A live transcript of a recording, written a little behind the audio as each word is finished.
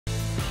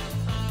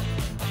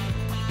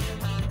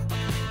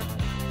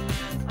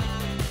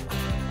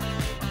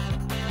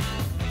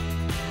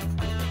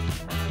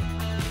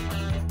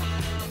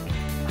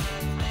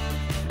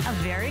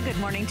very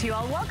good morning to you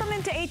all. Welcome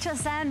into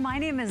HSN. My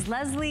name is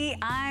Leslie.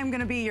 I'm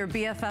gonna be your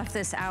BFF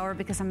this hour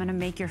because I'm gonna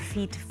make your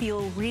feet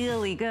feel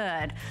really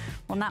good.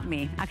 Well, not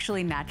me,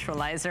 actually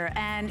Naturalizer.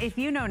 And if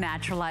you know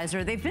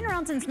Naturalizer, they've been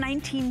around since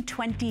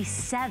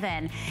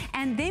 1927.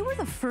 And they were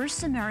the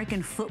first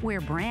American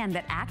footwear brand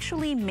that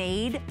actually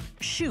made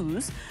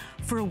shoes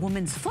for a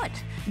woman's foot.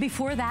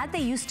 Before that, they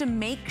used to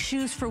make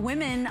shoes for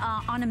women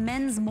on a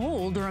men's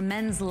mold or a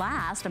man's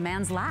last,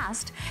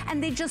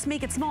 and they just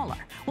make it smaller.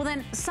 Well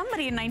then,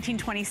 somebody in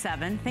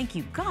 1927, thank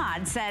you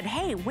God, said,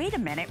 hey, wait a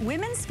minute,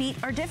 women's feet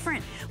are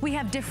different. We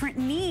have different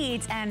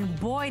needs, and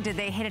boy, did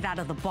they hit it out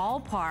of the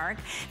ballpark.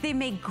 They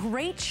make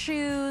great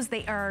shoes,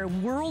 they are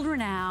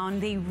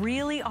world-renowned, they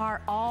really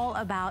are all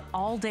about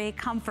all-day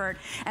comfort,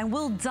 and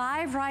we'll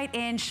dive right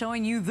in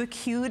showing you the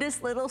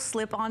cutest little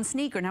slip-on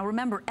sneaker. Now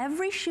remember,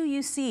 every shoe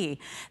you see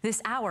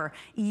this hour,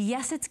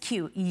 yes, it's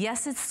cute,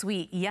 yes, it's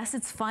sweet, yes,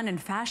 it's fun and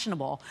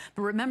fashionable,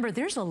 but remember,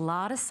 there's a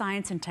lot of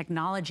science and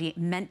technology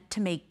meant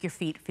to make your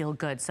feet feel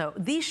good. So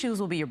these shoes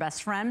will be your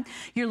best friend.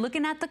 You're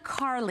looking at the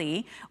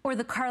Carly or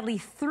the Carly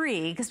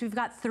 3, because we've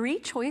got 3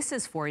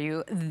 choices for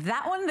you.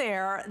 That one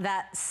there,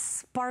 that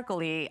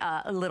sparkly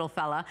little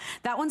fella,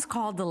 that one's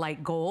called the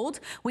light gold.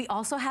 We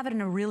also have it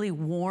in a really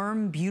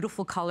warm,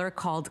 beautiful color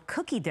called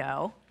cookie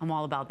dough. I'm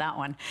all about that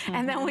one.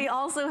 And then we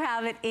also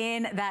have it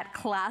in that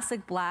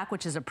classic black,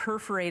 which is a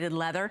perforated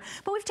leather.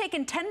 But we've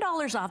taken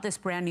 $10 off this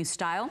brand new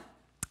style.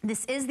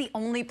 This is the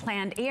only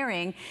planned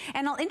airing,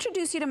 and I'll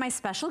introduce you to my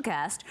special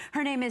guest.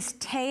 Her name is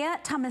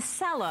Taya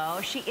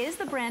Tomasello. She is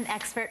the brand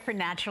expert for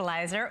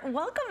Naturalizer.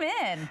 Welcome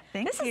in.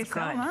 Thank you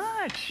so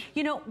much.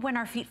 You know, when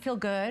our feet feel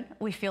good,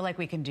 we feel like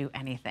we can do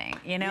anything.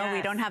 You know, yes,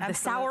 we don't have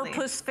absolutely. the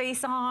sourpuss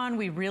face on.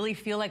 We really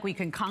feel like we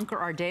can conquer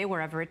our day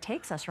wherever it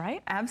takes us,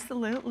 right?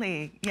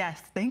 Absolutely.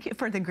 Yes. Thank you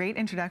for the great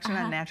introduction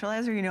on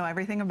Naturalizer. You know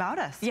everything about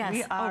us. Yes.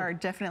 We are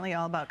definitely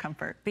all about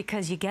comfort.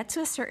 Because you get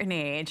to a certain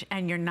age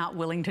and you're not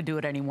willing to do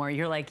it anymore.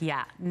 You're like,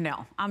 yeah,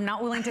 no, I'm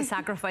not willing to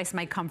sacrifice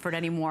my comfort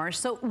anymore.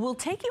 So we'll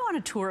take you on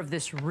a tour of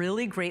this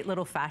really great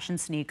little fashion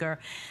sneaker.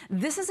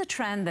 This is a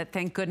trend that,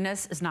 thank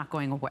goodness, is not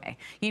going away.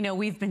 You know,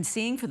 we've been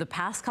seeing for the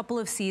past couple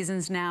of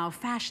seasons now,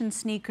 fashion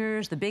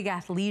sneakers, the big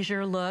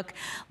athleisure look.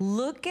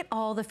 Look at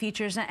all the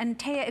features. And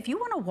Taya, if you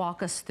want to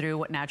walk us through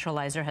what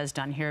Naturalizer has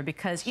done here,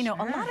 because, you know,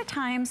 a lot of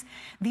times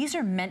these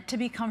are meant to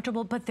be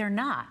comfortable, but they're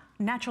not.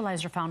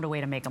 Naturalizer found a way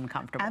to make them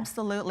comfortable.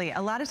 Absolutely.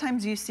 A lot of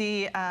times you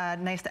see a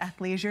nice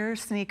athleisure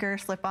sneaker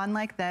slip on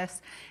like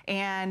this,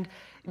 and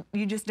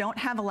you just don't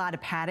have a lot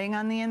of padding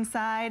on the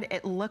inside.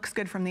 It looks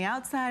good from the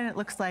outside. It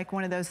looks like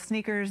one of those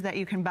sneakers that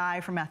you can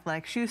buy from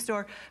athletic shoe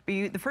store.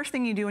 But the first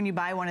thing you do when you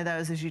buy one of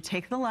those is you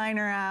take the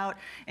liner out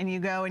and you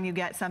go and you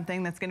get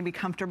something that's going to be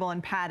comfortable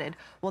and padded.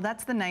 Well,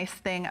 that's the nice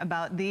thing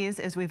about these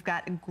is we've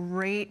got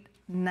great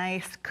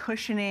nice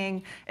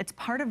cushioning. It's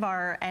part of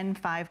our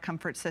N5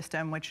 comfort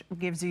system, which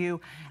gives you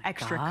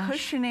extra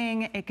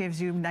cushioning. It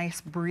gives you nice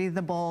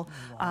breathable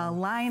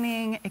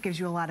lining. It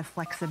gives you a lot of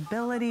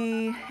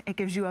flexibility. It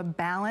gives you a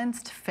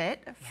balanced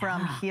fit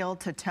from heel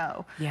to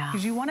toe.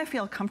 Because you want to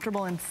feel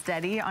comfortable and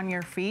steady on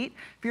your feet.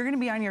 If you're going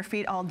to be on your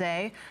feet all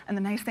day, and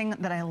the nice thing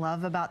that I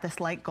love about this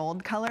light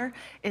gold color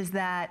is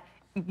that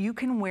you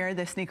can wear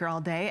this sneaker all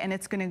day and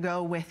it's going to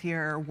go with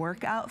your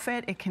work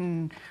outfit. It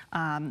can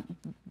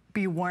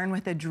be worn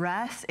with a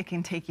dress. It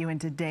can take you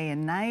into day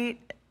and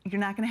night. You're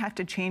not going to have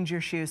to change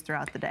your shoes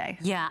throughout the day.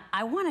 Yeah,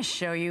 I want to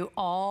show you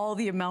all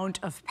the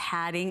amount of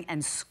padding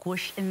and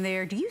squish in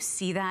there. Do you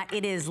see that?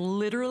 It is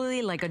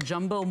literally like a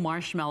jumbo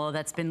marshmallow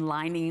that's been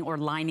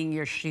lining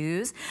your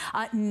shoes.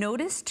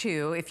 Notice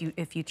too,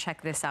 if you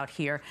check this out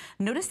here,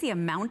 notice the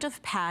amount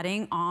of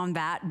padding on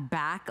that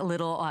back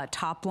little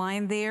top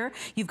line there.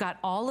 You've got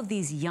all of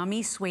these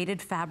yummy suede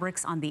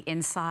fabrics on the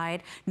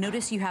inside.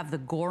 Notice you have the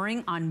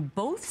goring on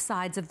both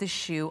sides of the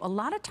shoe. A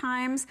lot of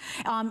times,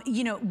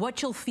 you know,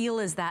 what you'll feel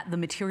is that the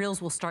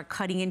materials will start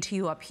cutting into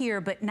you up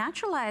here, but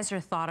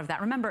Naturalizer thought of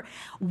that. Remember,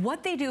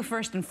 what they do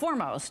first and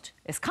foremost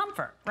is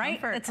comfort, right?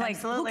 Comfort, it's like,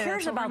 who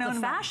cares about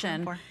the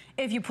fashion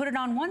if you put it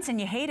on once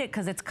and you hate it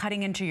because it's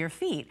cutting into your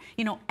feet?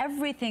 You know,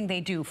 everything they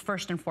do,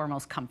 first and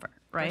foremost, comfort,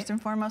 right? First and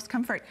foremost,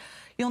 comfort.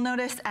 You'll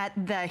notice at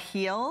the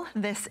heel,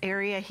 this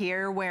area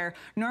here, where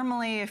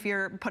normally if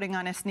you're putting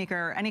on a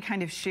sneaker or any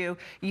kind of shoe,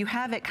 you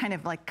have it kind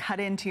of like cut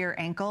into your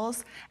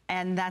ankles,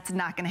 and that's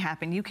not gonna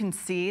happen. You can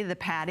see the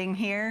padding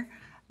here.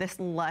 This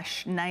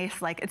lush,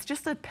 nice, like it's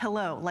just a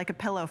pillow, like a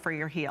pillow for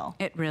your heel.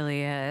 It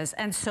really is.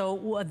 And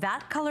so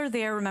that color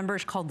there, remember,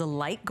 is called the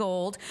light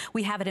gold.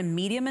 We have it in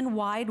medium and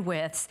wide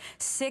widths,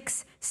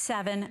 6,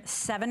 7,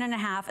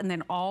 7.5, and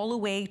then all the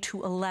way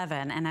to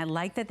 11. And I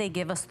like that they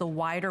give us the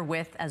wider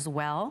width as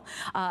well,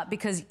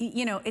 because,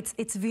 you know,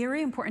 it's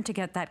very important to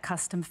get that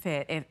custom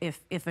fit.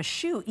 If a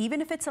shoe,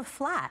 even if it's a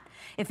flat,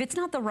 if it's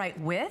not the right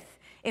width,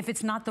 if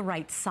it's not the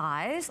right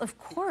size, of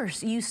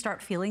course, you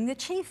start feeling the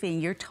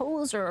chafing. Your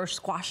toes are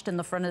squashed in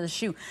the front of the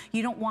shoe.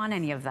 You don't want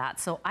any of that.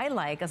 So I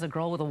like, as a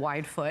girl with a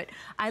wide foot,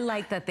 I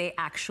like that they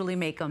actually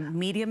make them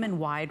medium and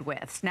wide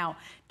widths. Now,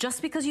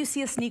 just because you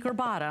see a sneaker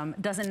bottom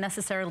doesn't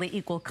necessarily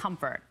equal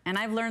comfort. And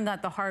I've learned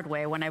that the hard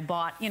way when I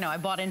bought, you know, I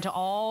bought into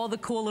all the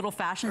cool little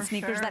fashion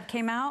sneakers that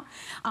came out.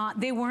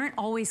 They weren't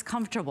always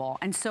comfortable.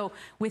 And so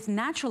with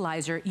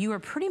Naturalizer, you are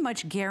pretty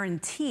much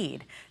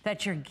guaranteed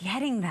that you're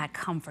getting that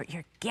comfort,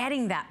 you're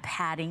getting that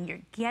padding, you're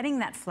getting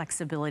that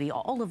flexibility,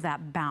 all of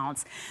that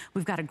bounce.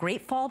 We've got a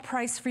great fall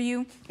price for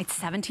you. It's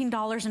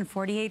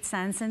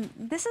 $17.48. And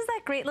this is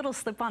that great little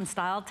slip-on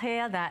style,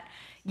 Taya, that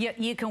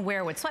you can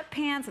wear with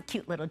sweatpants, with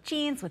cute little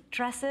jeans, with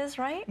dresses,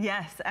 right?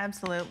 Yes,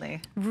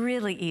 absolutely.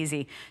 Really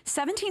easy.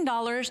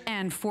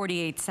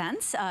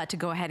 $17.48 to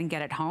go ahead and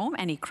get it home.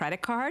 Any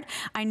credit card.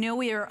 I know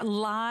we are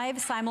live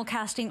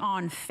simulcasting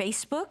on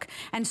Facebook.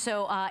 And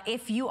so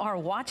if you are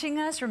watching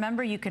us,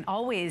 remember you can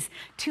always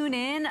tune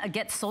in,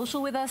 get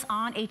social with us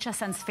on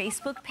HSN's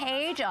Facebook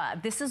page.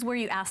 This is where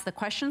you ask the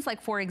questions.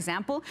 Like, for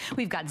example,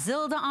 we've got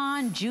Zilda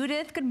on,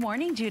 Judith. Good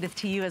morning, Judith,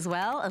 to you as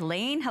well.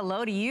 Elaine,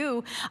 hello to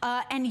you.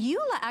 And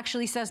Eula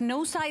actually says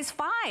no size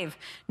 5.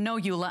 No,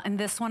 Eula. And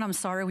this one, I'm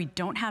sorry, we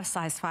don't have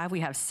size 5. We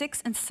have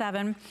 6 and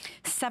 7,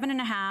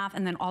 7.5,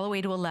 and then all the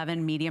way to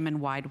 11, medium and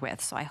wide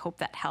width. So I hope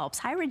that helps.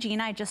 Hi,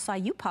 Regina. I just saw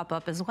you pop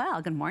up as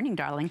well. Good morning,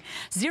 darling.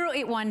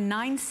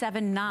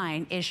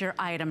 081979 is your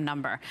item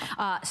number.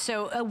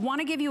 So I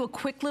want to give you a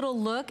quick little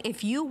look.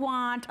 If you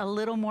want a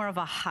little more of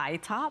a high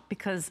top,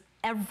 because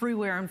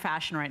everywhere in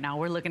fashion right now,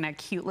 we're looking at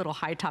cute little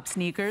high top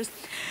sneakers.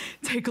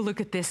 Take a look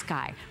at this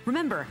guy.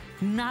 Remember,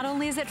 not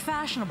only is it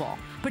fashionable,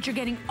 but you're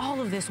getting all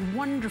of this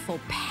wonderful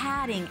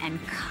padding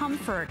and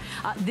comfort.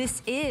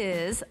 This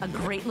is a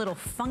great little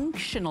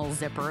functional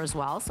zipper as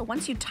well. So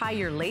once you tie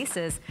your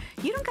laces,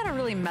 you don't gotta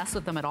really mess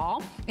with them at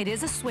all. It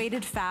is a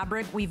suede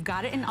fabric. We've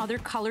got it in other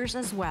colors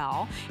as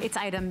well. It's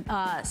item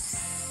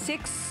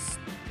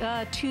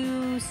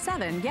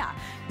 627, yeah,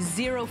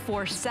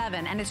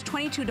 047, and it's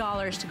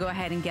 $22 to go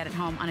ahead and get it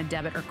home on a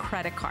debit or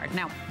credit card.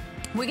 Now,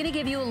 we're gonna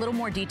give you a little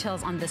more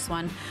details on this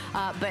one,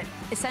 but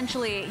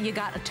essentially you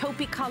got a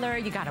taupey color,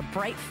 you got a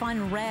bright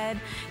fun red,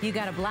 you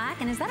got a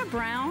black, and is that a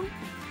brown?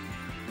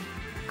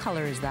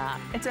 Color is that?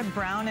 It's a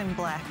brown and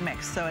black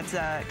mix, so it's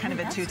a kind of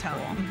a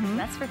two-tone. Cool.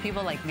 That's for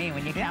people like me.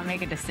 When you can't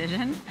make a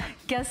decision,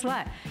 guess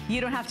what? You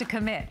don't have to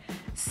commit.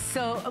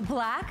 So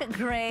black,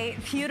 gray,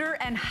 pewter,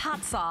 and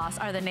hot sauce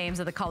are the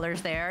names of the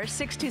colors there.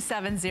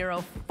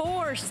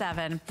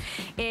 627047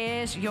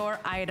 is your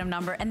item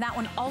number, and that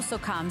one also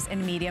comes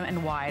in medium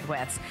and wide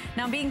widths.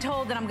 Now I'm being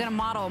told that I'm gonna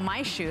model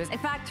my shoes. In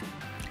fact,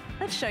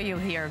 let's show you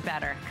here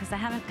better, because I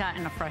haven't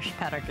gotten a fresh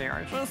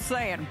pedicure, just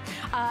saying.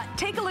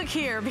 Take a look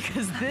here,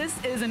 because this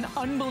is an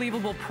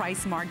unbelievable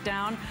price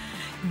markdown.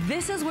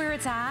 This is where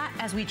it's at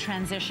as we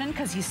transition,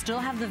 because you still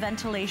have the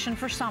ventilation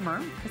for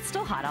summer. It's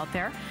still hot out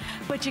there,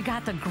 but you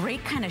got the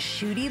great kind of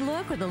shooty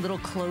look with a little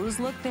closed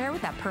look there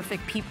with that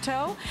perfect peep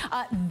toe.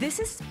 This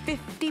is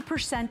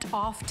 50%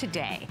 off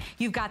today.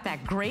 You've got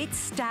that great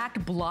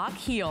stacked block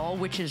heel,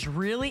 which is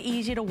really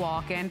easy to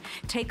walk in.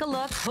 Take a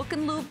look, hook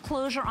and loop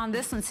closure on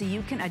this one so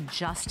you can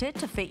adjust it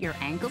to fit your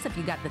ankles. If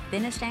you got the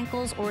thinnest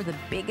ankles or the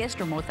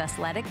biggest or most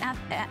athletic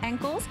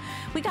ankles,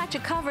 we got you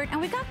covered, and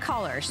we got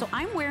color. So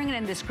I'm wearing it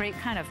in this great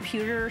kind of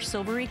pewter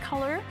silvery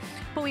color,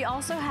 but we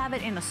also have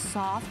it in a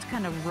soft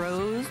kind of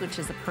rose, which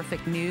is a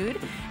perfect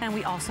nude, and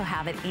we also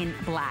have it in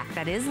black.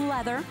 That is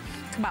leather.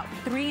 It's about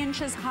 3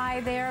 inches high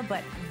there,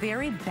 but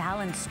very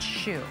balanced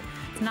shoe.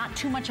 It's not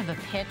too much of a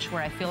pitch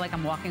where I feel like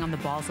I'm walking on the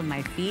balls of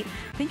my feet.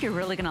 I think you're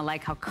really gonna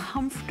like how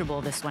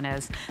comfortable this one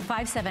is.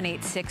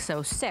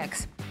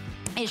 578606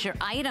 is your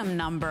item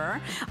number.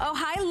 Oh,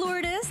 hi,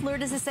 Lourdes.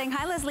 Lourdes is saying,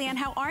 hi, Leslie Ann,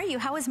 how are you?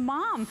 How is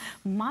Mom?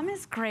 Mom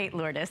is great,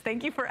 Lourdes.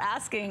 Thank you for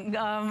asking.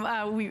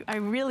 I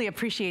really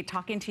appreciate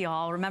talking to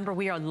y'all. Remember,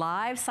 we are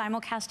live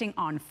simulcasting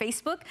on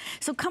Facebook.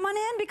 So come on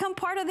in, become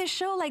part of this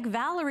show like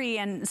Valerie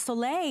and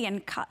Soleil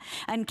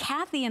and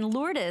Kathy and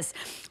Lourdes.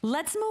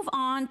 Let's move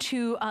on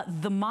to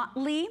the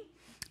Motley.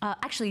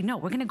 Actually, no,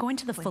 we're gonna go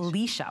into the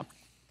Felicia.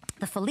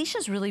 The Felicia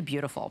is really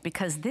beautiful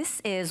because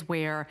this is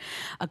where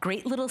a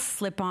great little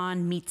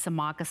slip-on meets a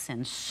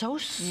moccasin. So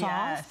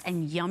soft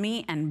and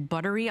yummy and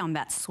buttery on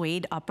that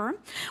suede upper.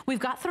 We've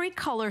got 3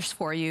 colors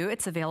for you.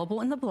 It's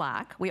available in the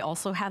black. We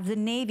also have the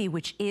navy,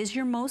 which is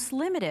your most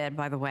limited,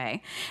 by the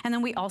way. And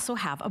then we also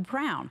have a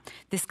brown.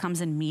 This comes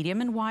in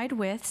medium and wide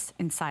widths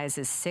in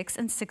sizes 6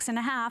 and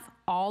 6.5,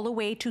 all the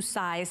way to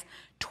size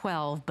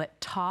 12. But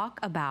talk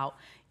about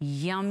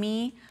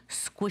yummy,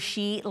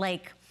 squishy,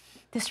 like,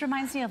 this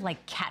reminds me of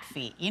like cat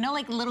feet. You know,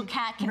 like little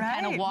cat can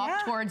kind of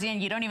walk towards you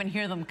and you don't even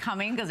hear them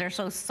coming because they're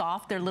so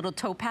soft, they're little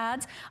toe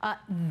pads.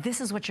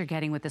 This is what you're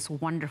getting with this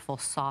wonderful,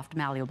 soft,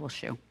 malleable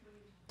shoe.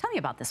 Tell me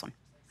about this one.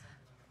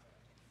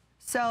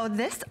 So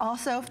this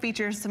also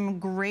features some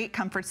great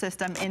comfort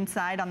system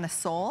inside on the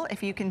sole.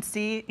 If you can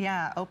see,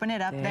 open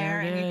it up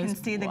there and you can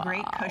see the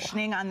great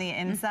cushioning on the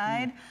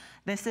inside.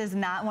 This is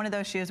not one of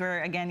those shoes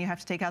where, again, you have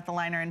to take out the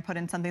liner and put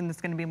in something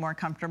that's going to be more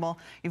comfortable.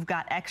 You've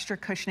got extra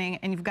cushioning,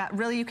 and you've got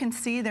really, you can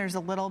see there's a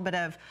little bit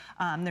of,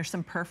 there's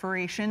some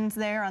perforations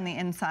there on the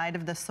inside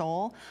of the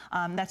sole.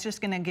 That's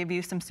just going to give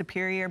you some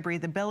superior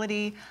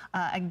breathability.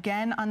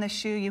 Again, on the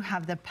shoe, you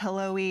have the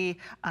pillowy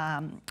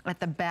at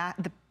the back,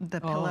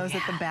 the pillows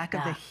at the back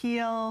of the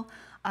heel.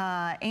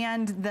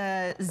 And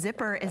the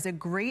zipper is a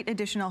great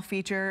additional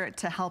feature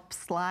to help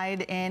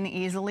slide in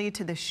easily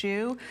to the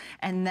shoe,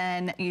 and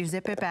then you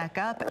zip it back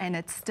up and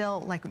it's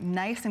still like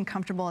nice and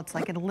comfortable. It's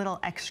like a little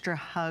extra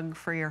hug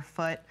for your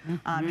foot,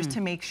 just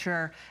to make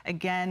sure.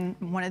 Again,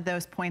 one of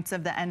those points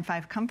of the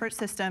N5 comfort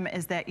system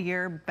is that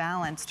you're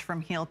balanced from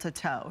heel to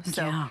toe.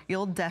 So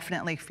you'll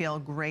definitely feel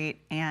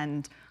great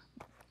and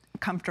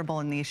comfortable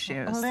in these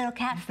shoes. Little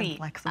cat feet.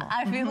 Flexible.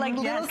 I feel like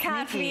little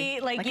cat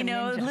feet, like you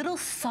know, little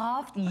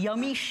soft,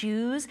 yummy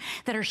shoes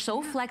that are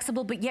so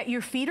flexible, but yet your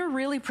feet are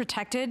really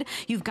protected.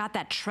 You've got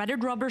that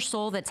treaded rubber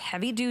sole that's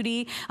heavy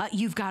duty.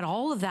 You've got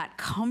all of that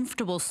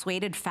comfortable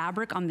suede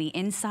fabric on the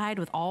inside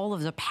with all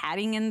of the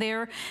padding in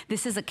there.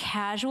 This is a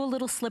casual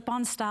little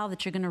slip-on style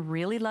that you're gonna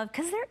really love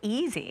because they're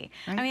easy.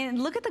 I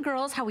mean, look at the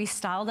girls, how we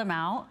styled them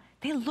out.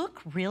 They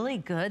look really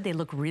good, they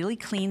look really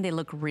clean, they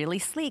look really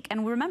sleek.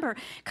 And remember,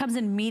 comes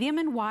in medium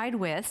and wide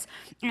widths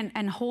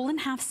and whole and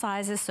half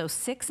sizes, so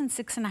 6 and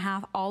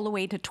 6.5 all the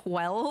way to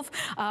 12.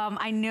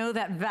 I know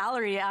that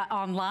Valerie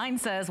online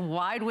says,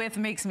 wide width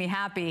makes me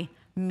happy.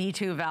 Me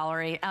too,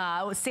 Valerie.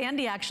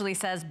 Sandy actually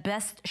says,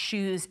 best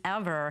shoes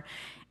ever.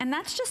 And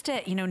that's just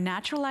it, you know,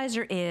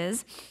 Naturalizer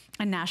is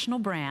a national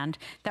brand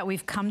that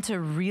we've come to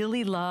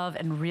really love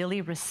and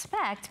really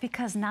respect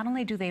because not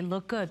only do they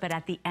look good, but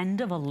at the end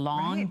of a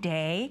long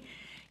day,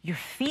 your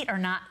feet are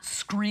not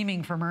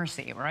screaming for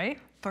mercy, right?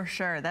 For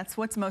sure. That's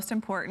what's most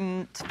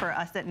important for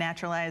us at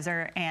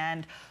Naturalizer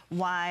and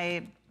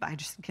why I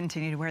just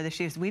continue to wear the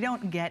shoes. We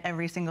don't get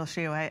every single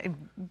shoe. I've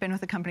been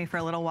with the company for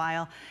a little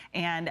while,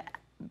 and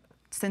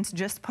since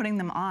just putting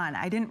them on,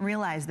 I didn't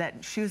realize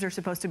that shoes are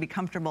supposed to be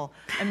comfortable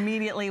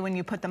immediately when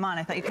you put them on.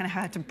 I thought you kind of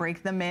had to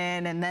break them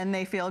in and then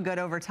they feel good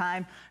over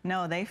time.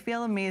 No, they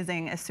feel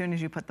amazing as soon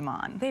as you put them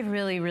on. They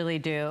really, really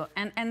do.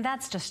 And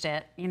that's just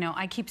it. You know,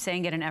 I keep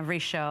saying it in every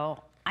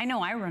show. I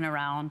know I run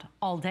around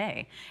all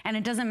day, and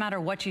it doesn't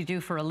matter what you do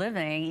for a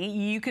living.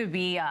 You could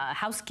be a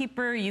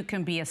housekeeper, you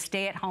can be a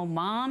stay-at-home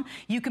mom,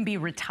 you can be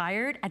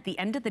retired. At the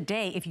end of the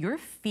day, if your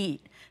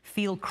feet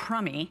feel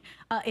crummy,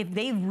 if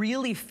they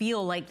really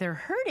feel like they're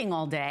hurting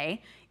all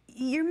day,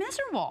 you're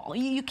miserable.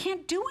 You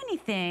can't do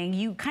anything.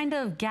 You kind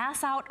of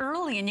gas out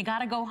early and you got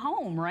to go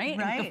home,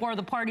 right? Before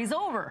the party's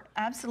over.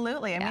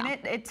 Absolutely. I mean,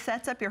 it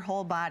sets up your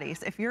whole body.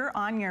 So if you're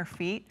on your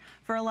feet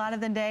for a lot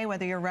of the day,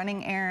 whether you're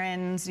running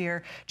errands,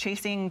 you're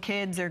chasing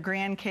kids or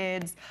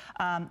grandkids,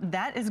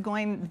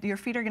 your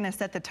feet are going to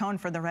set the tone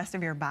for the rest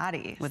of your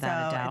body.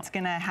 Without a doubt. It's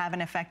going to have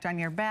an effect on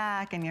your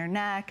back and your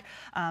neck.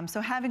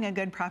 So having a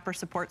good, proper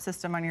support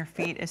system on your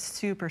feet is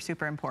super,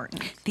 super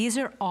important. These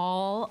are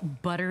all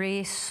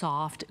buttery,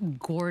 soft,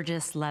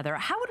 gorgeous leather.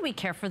 How would we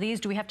care for these?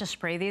 Do we have to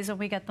spray these when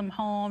we get them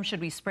home? Should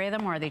we spray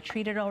them, or are they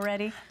treated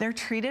already? They're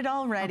treated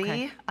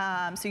already,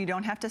 so you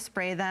don't have to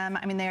spray them.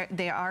 I mean,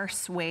 they are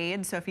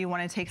suede, so if you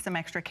want to take some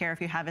extra care, if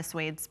you have a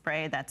suede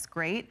spray, that's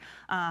great,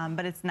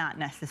 but it's not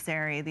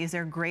necessary. These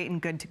are great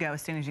and good to go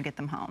as soon as you get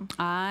them home.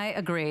 I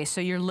agree.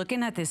 So you're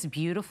looking at this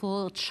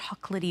beautiful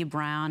chocolatey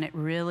brown. It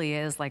really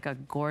is like a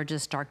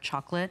gorgeous dark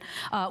chocolate.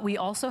 We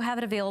also have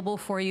it available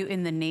for you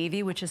in the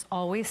navy, which is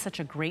always such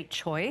a great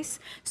choice.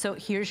 So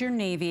here's your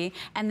navy,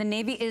 and the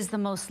navy is the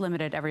most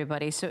limited,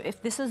 everybody. So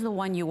if this is the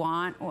one you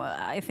want, well,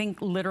 I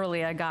think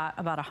literally I got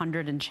about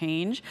 100 and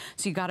change.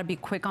 So you got to be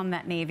quick on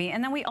that navy.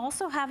 And then we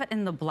also have it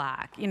in the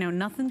black. You know,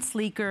 nothing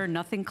sleeker,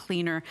 nothing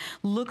cleaner.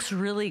 Looks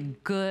really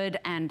good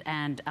and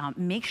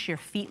makes your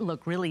feet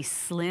look really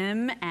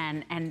slim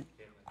and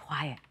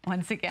quiet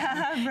once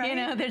again. You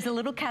know, there's a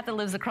little cat that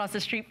lives across the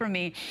street from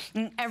me.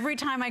 And every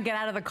time I get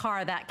out of the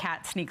car, that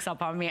cat sneaks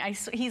up on me.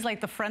 He's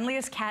like the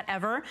friendliest cat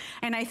ever,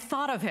 and I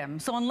thought of him.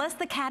 So unless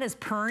the cat is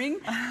purring,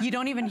 you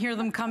don't even hear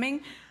them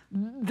coming.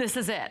 This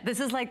is it.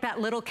 This is like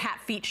that little cat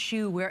feet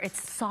shoe where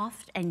it's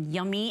soft and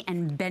yummy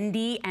and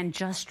bendy and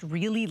just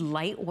really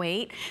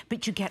lightweight,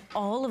 but you get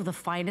all of the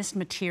finest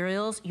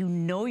materials. You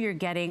know you're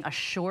getting a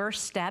sure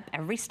step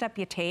every step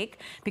you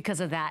take because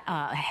of that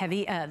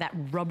heavy, that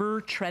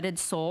rubber treaded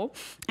sole,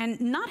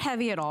 and not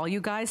heavy at all, you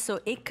guys. So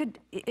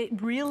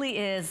it really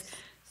is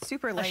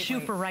super lightweight. A shoe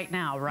for right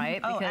now, right?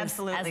 Oh, because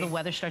absolutely. as the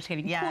weather starts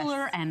getting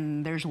cooler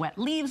and there's wet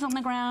leaves on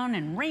the ground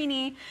and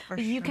rainy,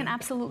 you can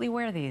absolutely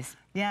wear these.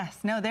 Yes,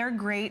 no, they're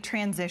great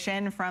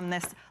transition from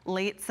this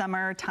late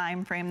summer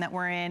time frame that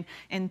we're in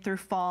through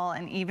fall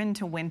and even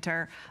to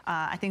winter.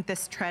 I think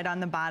this tread on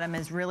the bottom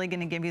is really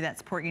going to give you that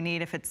support you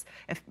need. If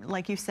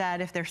like you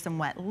said, if there's some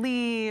wet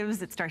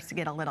leaves, it starts to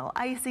get a little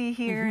icy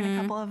here in a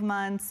couple of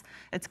months,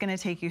 it's going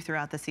to take you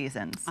throughout the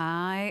seasons.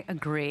 I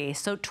agree.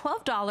 So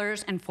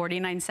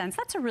 $12.49,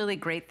 that's a really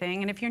great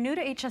thing. And if you're new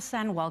to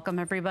HSN, welcome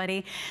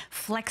everybody.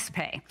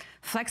 FlexPay.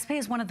 FlexPay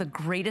is one of the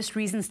greatest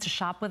reasons to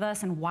shop with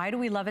us. And why do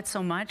we love it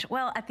so much?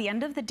 Well, at the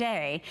end of the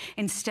day,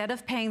 instead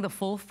of paying the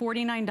full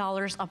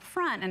 $49 up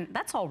front, and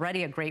that's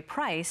already a great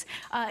price,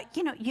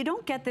 you know, you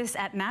don't get this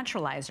at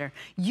Naturalizer.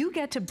 You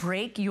get to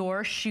break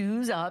your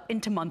shoes up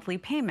into monthly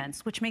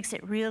payments, which makes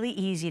it really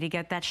easy to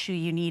get that shoe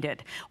you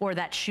needed, or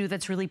that shoe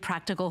that's really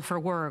practical for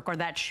work, or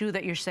that shoe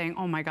that you're saying,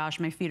 oh my gosh,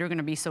 my feet are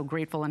gonna be so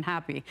grateful and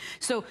happy.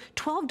 So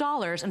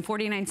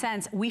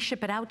 $12.49, we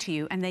ship it out to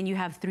you, and then you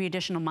have 3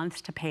 additional months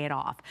to pay it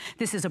off.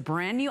 This is a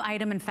brand new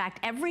item. In fact,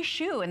 every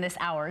shoe in this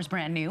hour is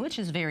brand new, which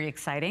is very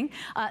exciting.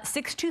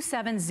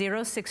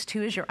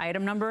 627062 is your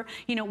item number.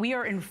 You know, we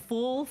are in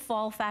full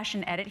fall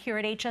fashion edit here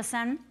at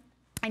HSN.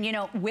 And you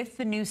know, with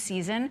the new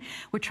season,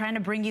 we're trying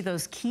to bring you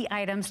those key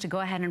items to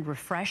go ahead and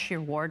refresh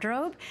your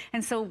wardrobe.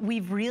 And so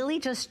we've really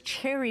just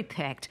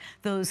cherry-picked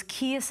those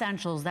key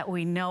essentials that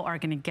we know are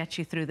gonna get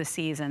you through the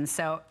season.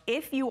 So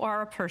if you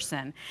are a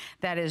person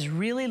that is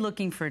really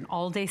looking for an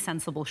all-day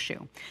sensible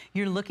shoe,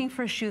 you're looking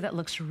for a shoe that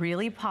looks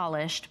really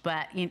polished,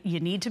 but you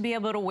need to be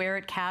able to wear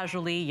it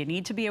casually, you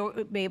need to be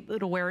able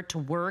to wear it to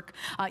work,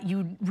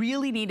 you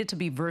really need it to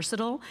be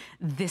versatile,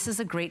 this is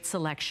a great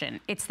selection.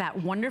 It's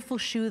that wonderful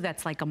shoe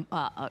that's like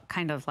a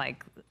kind of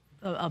like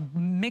a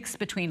mix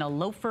between a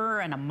loafer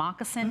and a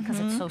moccasin, because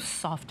it's so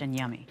soft and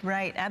yummy.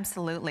 Right,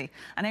 absolutely.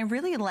 And I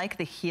really like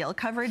the heel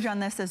coverage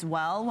on this as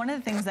well. One of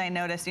the things I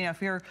noticed, you know,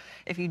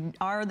 if you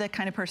are the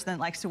kind of person that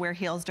likes to wear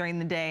heels during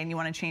the day and you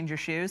want to change your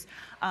shoes,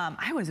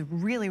 I was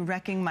really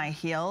wrecking my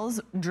heels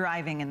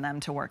driving in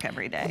them to work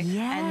every day.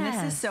 Yes. And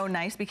this is so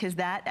nice because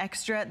that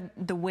extra,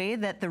 the way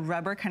that the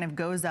rubber kind of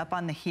goes up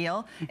on the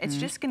heel, it's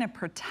just going to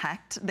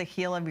protect the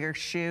heel of your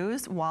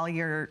shoes while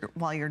you're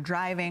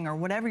driving or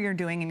whatever you're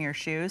doing in your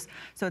shoes.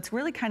 So it's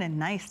really kind of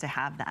nice to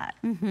have that.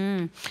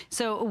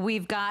 So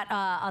we've got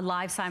a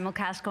live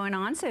simulcast going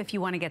on. So if you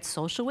want to get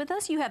social with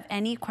us, you have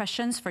any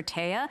questions for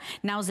Taya,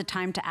 now's the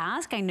time to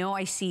ask. I know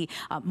I see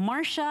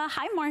Marsha.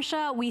 Hi,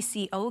 Marsha. We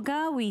see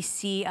Olga. We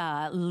see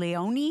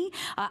Leonie.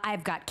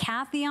 I've got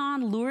Kathy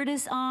on,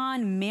 Lourdes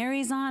on,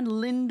 Mary's on,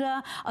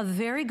 Linda. A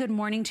very good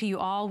morning to you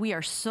all. We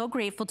are so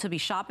grateful to be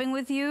shopping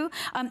with you.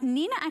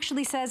 Nina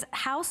actually says,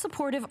 how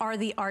supportive are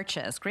the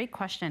arches? Great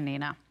question,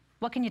 Nina.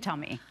 What can you tell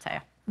me,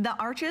 Taya? The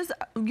arches,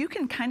 you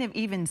can kind of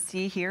even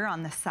see here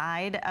on the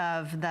side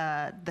of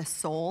the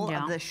sole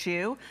of the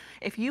shoe.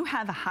 If you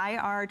have a high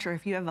arch or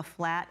if you have a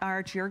flat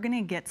arch, you're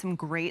gonna get some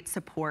great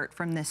support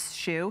from this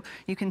shoe.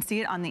 You can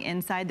see it on the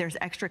inside. There's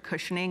extra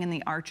cushioning in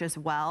the arch as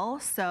well.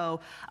 So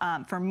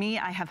for me,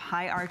 I have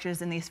high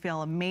arches and these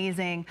feel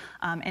amazing.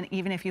 And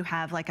even if you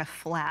have like a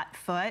flat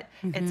foot,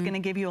 it's gonna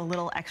give you a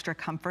little extra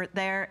comfort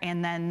there.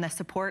 And then the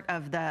support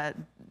of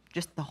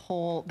just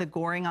the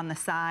goring on the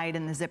side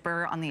and the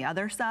zipper on the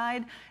other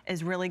side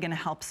is really gonna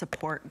help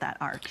support that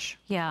arch.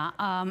 Yeah,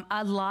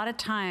 a lot of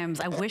times,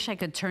 I wish I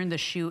could turn the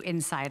shoe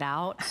inside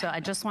out. So I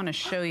just wanna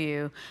show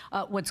you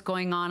what's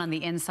going on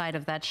the inside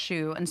of that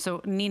shoe. And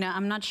so Nina,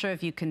 I'm not sure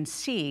if you can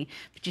see,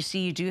 but you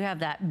see you do have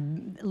that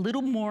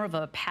little more of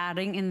a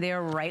padding in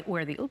there right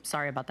where the, oops,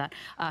 sorry about that.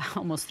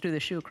 Almost threw the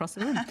shoe across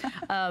the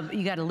room.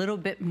 You got a little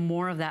bit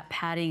more of that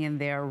padding in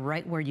there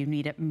right where you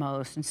need it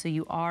most. And so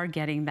you are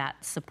getting that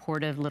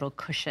supportive little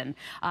cushion.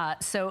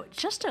 So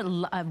just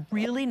a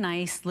really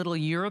nice little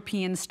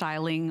European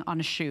styling on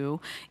a shoe.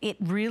 It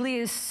really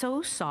is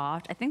so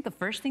soft. I think the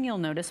first thing you'll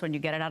notice when you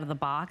get it out of the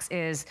box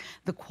is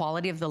the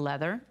quality of the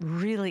leather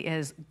really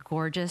is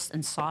gorgeous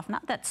and soft.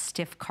 Not that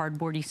stiff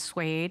cardboardy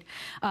suede,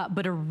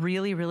 but a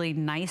really, really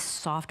nice,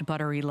 soft,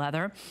 buttery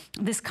leather.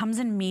 This comes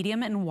in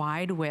medium and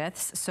wide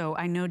widths. So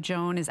I know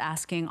Joan is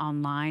asking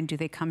online, do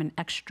they come in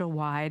extra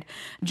wide?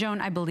 Joan,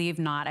 I believe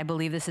not. I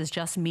believe this is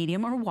just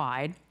medium or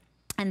wide.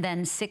 And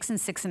then 6 and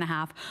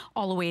 6.5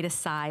 all the way to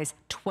size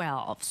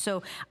 12.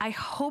 So I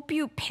hope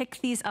you pick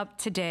these up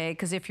today,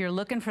 because if you're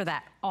looking for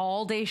that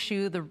all-day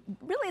shoe,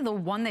 really the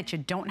one that you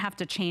don't have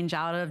to change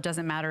out of,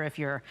 doesn't matter if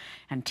you're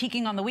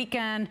antiquing on the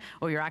weekend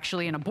or you're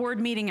actually in a board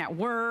meeting at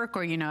work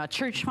or, you know, a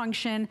church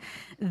function,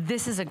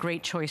 this is a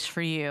great choice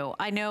for you.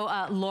 I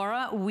know,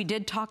 Laura, we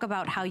did talk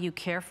about how you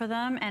care for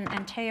them. And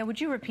Taya, would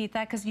you repeat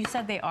that? Because you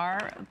said they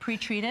are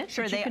pre-treated.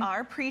 Sure, they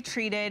are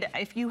pre-treated.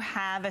 If you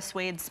have a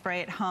suede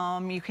spray at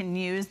home, you can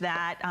use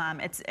that.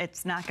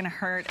 It's not going to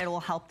hurt. It will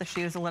help the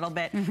shoes a little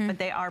bit, but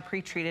they are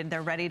pre-treated.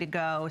 They're ready to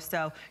go.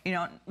 So you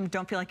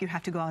don't feel like you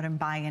have to go out and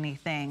buy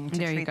anything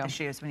to treat the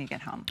shoes when you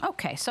get home.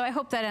 Okay, so I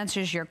hope that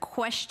answers your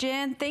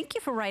question. Thank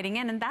you for writing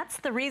in, and that's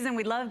the reason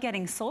we love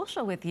getting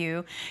social with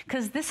you,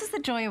 because this is the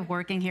joy of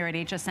working here at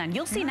HSN.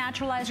 You'll see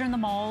Naturalizer in the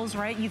malls,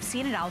 right? You've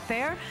seen it out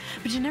there,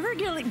 but you never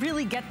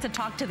really get to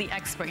talk to the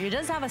expert. You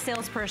just have a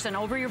salesperson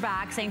over your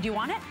back saying, do you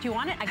want it? Do you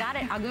want it? I got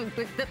it. I'll go,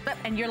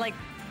 and you're like,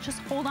 just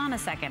hold on a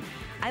second.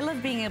 I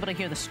love being able to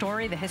hear the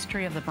story, the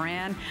history of the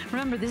brand.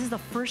 Remember, this is the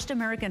first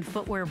American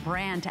footwear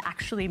brand to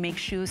actually make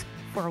shoes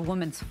for a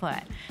woman's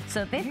foot.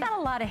 So they've got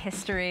a lot of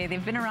history.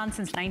 They've been around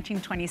since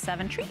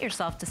 1927. Treat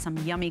yourself to some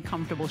yummy,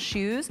 comfortable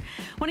shoes.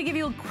 I want to give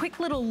you a quick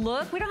little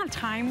look. We don't have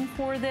time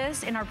for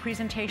this in our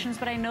presentations,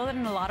 but I know that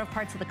in a lot of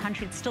parts of the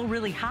country, it's still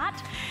really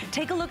hot.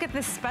 Take a look at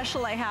this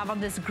special I have on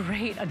this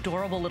great,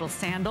 adorable little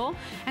sandal.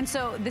 And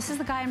so this is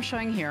the guy I'm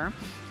showing here.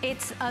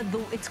 It's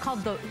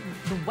called the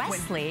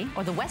Wesley,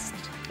 or the West,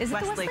 is it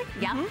the Wesley?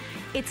 Yeah.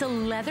 It's a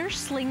leather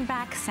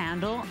slingback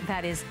sandal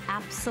that is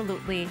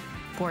absolutely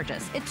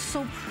gorgeous. It's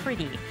so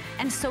pretty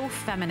and so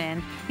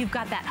feminine. You've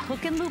got that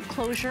hook and loop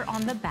closure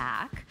on the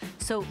back,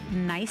 so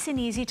nice and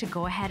easy to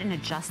go ahead and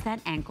adjust that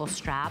ankle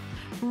strap.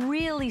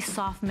 Really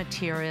soft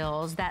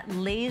materials, that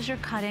laser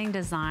cutting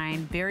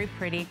design, very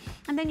pretty.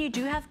 And then you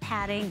do have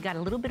padding, got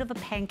a little bit of a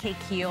pancake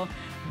heel,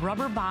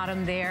 rubber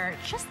bottom there.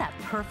 Just that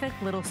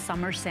perfect little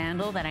summer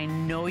sandal that I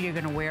know you're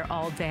gonna wear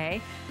all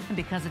day. And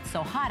because it's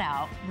so hot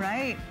out.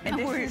 Right. And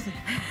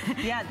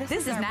this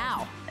is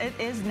now. It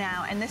is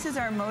now. And this is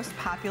our most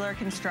popular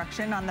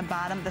construction on the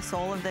bottom. The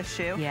sole of the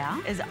shoe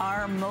is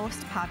our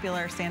most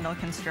popular sandal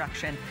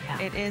construction.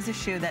 It is a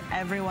shoe that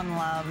everyone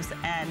loves,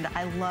 and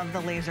I love the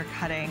laser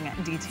cutting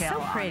detail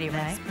so pretty, on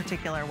this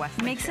particular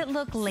Wesley Makes shoe. it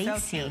look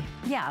lacy.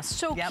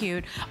 So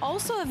cute.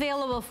 Also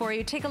available for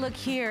you, take a look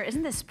here.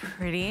 Isn't this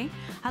pretty?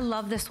 I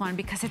love this one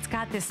because it's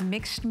got this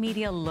mixed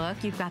media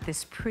look. You've got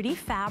this pretty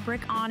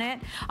fabric on it,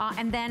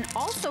 and then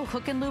also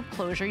hook and loop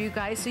closure, you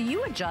guys, so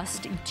you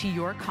adjust to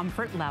your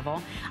comfort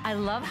level. I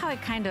love how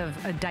it kind of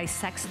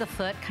dissects the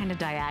foot kind of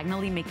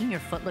diagonally, making your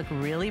foot look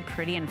really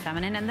pretty and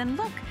feminine. And then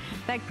look,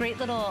 that great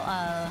little,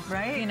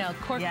 you know,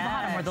 cork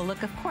bottom, or the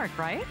look of cork,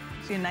 right?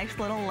 See a nice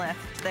little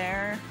lift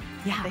there,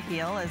 the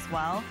heel as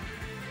well.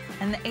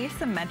 And the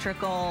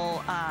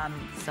asymmetrical,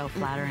 so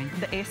flattering.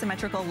 The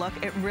asymmetrical look,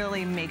 it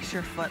really makes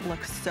your foot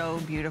look so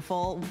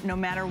beautiful, no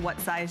matter what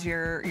size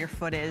your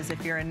foot is.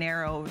 If you're a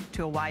narrow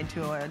to a wide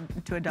to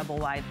a double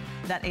wide,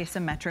 that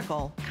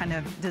asymmetrical kind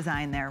of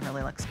design there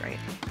really looks great.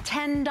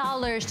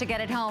 $10 to get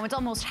it home. It's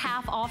almost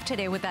half off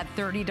today with that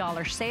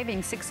 $30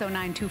 savings.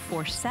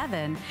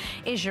 609247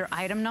 is your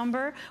item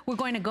number. We're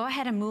going to go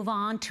ahead and move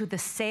on to the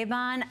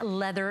Saban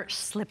leather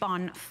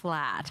slip-on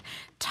flat.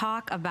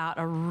 Talk about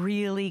a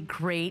really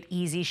great,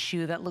 easy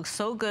shoe that looks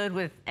so good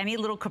with any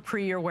little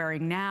capri you're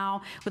wearing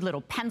now, with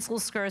little pencil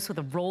skirts, with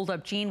a rolled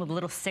up jean, with a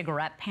little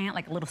cigarette pant,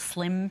 like a little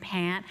slim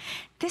pant.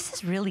 This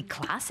is really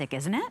classic,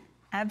 isn't it?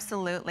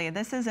 Absolutely.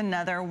 This is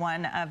another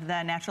one of the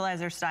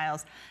Naturalizer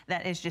styles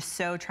that is just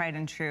so tried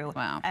and true.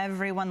 Wow.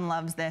 Everyone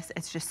loves this.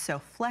 It's just so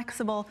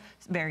flexible.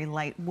 It's very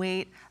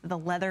lightweight. The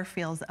leather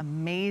feels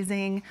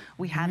amazing.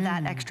 We have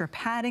that extra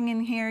padding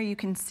in here. You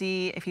can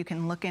see, if you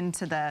can look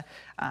into the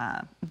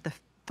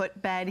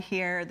footbed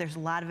here, there's a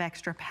lot of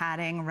extra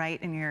padding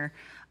right in your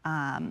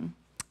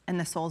in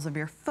the soles of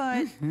your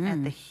foot,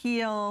 at the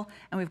heel,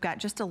 and we've got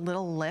just a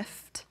little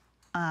lift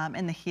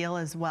in the heel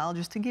as well,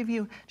 just to give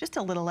you just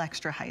a little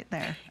extra height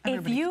there.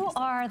 If you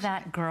are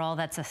that girl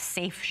that's a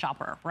safe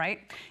shopper, right?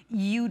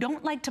 You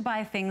don't like to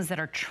buy things that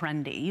are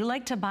trendy. You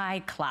like to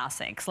buy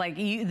classics. Like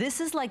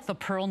this is like the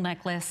pearl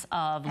necklace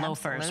of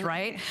loafers,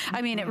 right?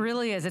 I mean, it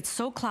really is. It's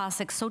so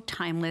classic, so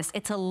timeless.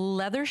 It's a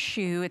leather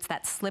shoe. It's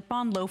that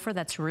slip-on loafer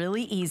that's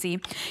really easy.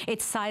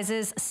 It's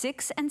sizes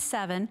 6 and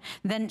 7,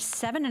 then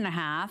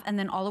 7.5, and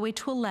then all the way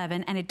to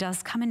 11, and it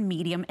does come in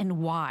medium and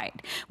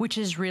wide, which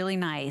is really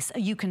nice.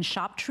 You can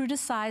shop true to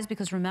size,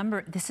 because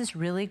remember, this is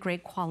really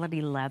great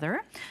quality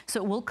leather,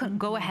 so it will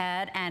go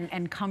ahead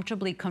and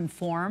comfortably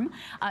conform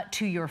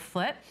to your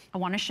foot. I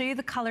want to show you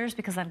the colors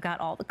because I've got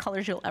all the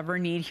colors you'll ever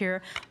need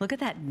here. Look at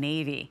that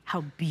navy,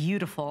 how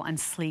beautiful and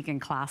sleek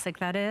and classic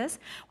that is.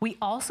 We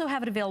also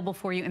have it available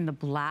for you in the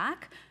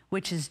black,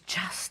 which is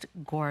just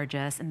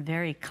gorgeous and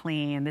very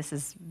clean. This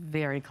is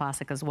very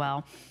classic as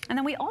well. And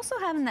then we also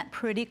have in that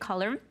pretty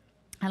color.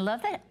 I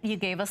love that you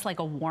gave us like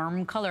a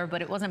warm color,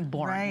 but it wasn't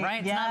boring, right?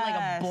 It's not like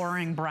a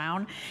boring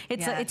brown.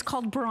 It's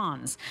called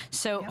bronze.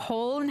 So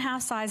whole and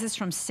half sizes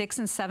from 6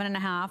 and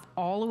 7.5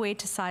 all the way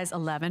to size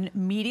 11,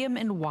 medium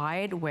and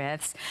wide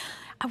widths.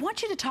 I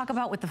want you to talk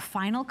about, with the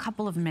final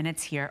couple of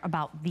minutes here,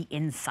 about the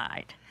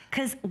inside.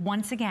 Because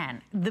once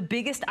again, the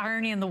biggest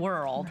irony in the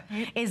world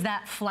is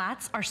that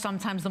flats are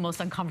sometimes the most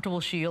uncomfortable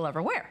shoe you'll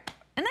ever wear.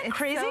 Isn't that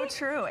crazy? It's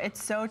so true.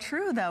 It's so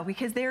true, though,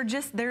 because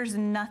there's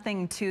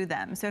nothing to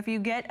them. So if you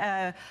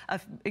get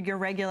your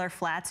regular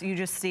flats, you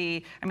just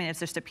see, I mean, it's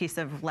just a piece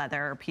of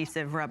leather or piece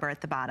of rubber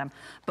at the bottom.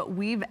 But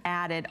we've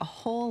added a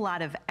whole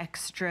lot of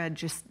extra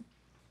just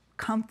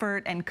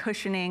comfort and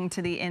cushioning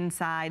to the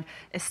inside,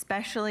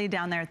 especially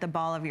down there at the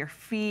ball of your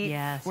feet,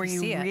 where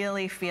you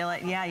really feel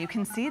it. Yeah, you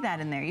can see that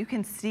in there. You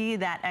can see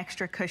that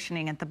extra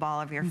cushioning at the ball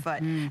of your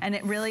foot. And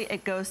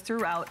it goes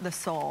throughout the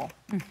sole.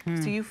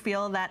 So you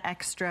feel that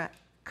extra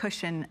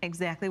cushion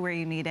exactly where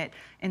you need it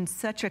in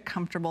such a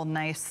comfortable,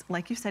 nice,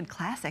 like you said,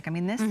 classic. I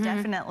mean, this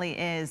definitely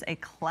is a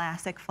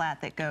classic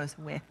flat that goes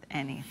with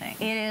anything.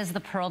 It is the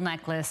pearl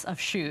necklace of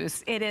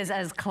shoes. It is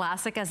as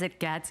classic as it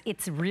gets.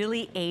 It's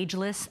really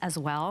ageless as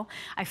well.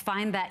 I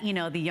find that, you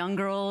know, the young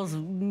girls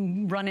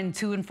running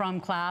to and from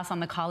class on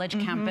the college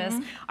campus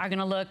are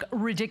gonna look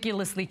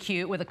ridiculously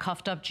cute with a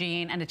cuffed up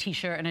jean and a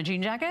t-shirt and a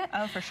jean jacket.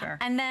 Oh, for sure.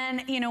 And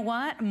then, you know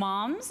what,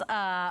 moms,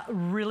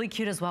 really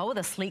cute as well with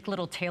a sleek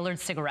little tailored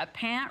cigarette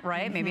pant,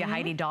 right? Maybe a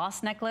Heidi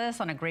Doss necklace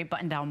on a great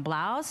button-down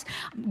blouse.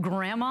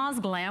 Grandmas,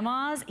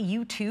 glammas,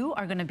 you too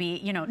are gonna be,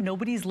 you know,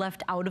 nobody's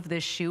left out of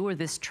this shoe or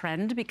this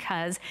trend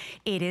because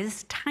it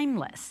is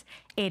timeless.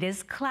 It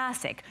is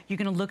classic. You're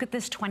gonna look at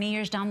this 20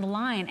 years down the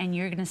line and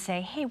you're gonna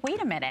say, hey,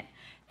 wait a minute,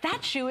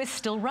 that shoe is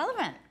still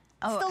relevant.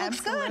 Oh, still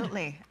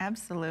absolutely,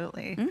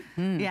 absolutely.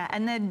 Yeah,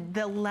 and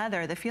the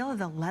leather, the feel of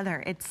the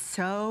leather, it's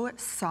so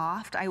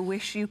soft. I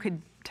wish you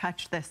could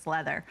touch this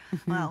leather.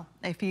 Well,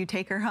 if you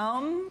take her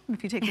home,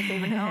 if you take the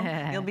favorite home,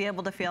 you'll be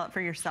able to feel it for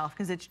yourself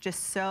because it's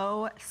just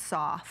so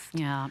soft.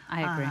 Yeah,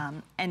 I agree.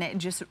 And it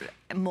just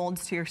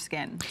molds to your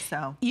skin,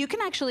 so. You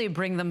can actually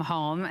bring them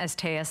home, as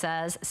Taya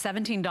says,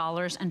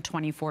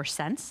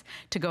 $17.24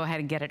 to go ahead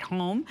and get it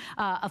home.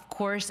 Of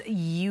course,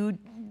 you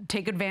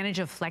take advantage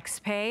of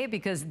FlexPay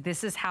because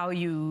this is how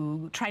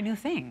you try new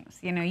things.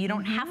 You know, you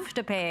don't have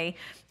to pay.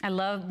 I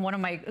love one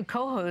of my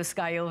co-hosts,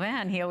 Guy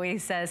Ovan, he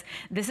always says,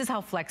 this is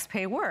how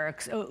FlexPay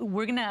works.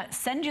 We're gonna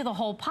send you the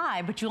whole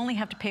pie, but you only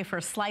have to pay for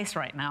a slice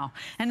right now.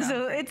 And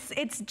so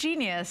it's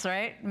genius,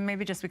 right?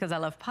 Maybe just because I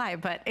love pie,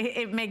 but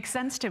it makes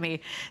sense to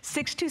me.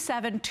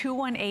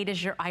 627-218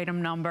 is your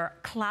item number.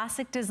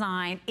 Classic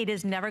design. It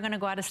is never gonna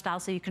go out of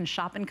style, so you can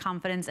shop in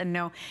confidence and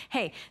know,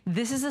 hey,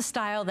 this is a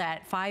style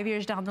that 5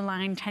 years down the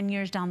line, 10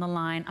 years down the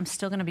line, I'm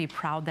still gonna be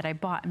proud that I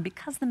bought. And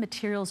because the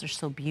materials are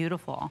so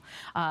beautiful,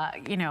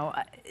 you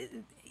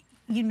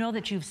know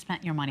that you've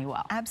spent your money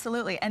well.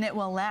 Absolutely, and it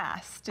will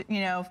last.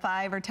 You know,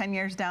 5 or 10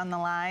 years down the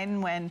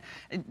line, when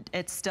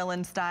it's still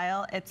in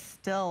style, it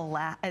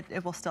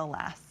will still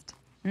last.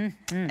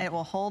 It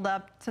will hold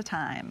up to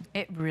time.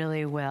 It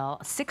really will.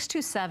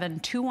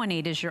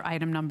 627-218 is your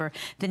item number.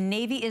 The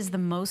navy is the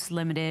most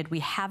limited.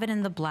 We have it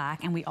in the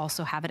black and we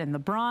also have it in the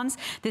bronze.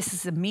 This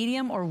is a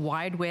medium or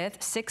wide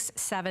width, 6,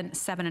 7,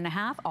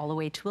 7.5, all the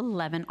way to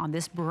 11 on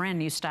this brand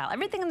new style.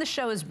 Everything in the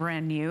show is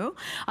brand new.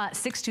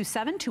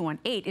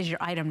 627-218 is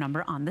your item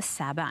number on the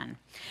Saban.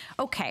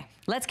 Okay,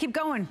 let's keep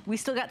going. We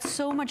still got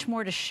so much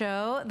more to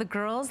show. The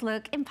girls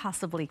look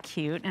impossibly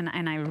cute and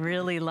I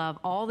really love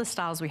all the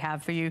styles we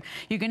have for you.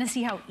 You're gonna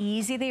see how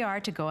easy they are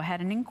to go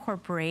ahead and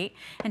incorporate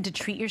and to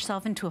treat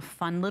yourself into a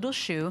fun little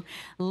shoe.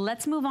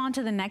 Let's move on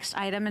to the next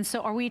item. And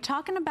so are we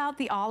talking about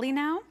the Ollie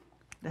now?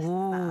 This is the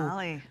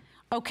Ollie.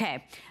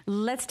 Okay,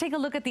 let's take a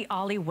look at the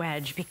Ollie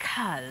wedge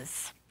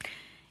because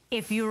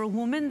if you're a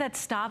woman that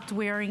stopped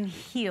wearing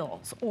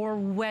heels or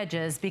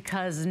wedges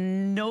because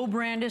no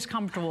brand is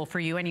comfortable for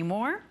you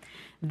anymore,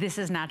 this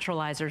is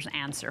Naturalizer's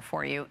answer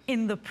for you.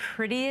 In the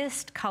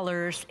prettiest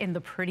colors, in the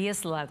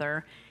prettiest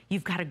leather,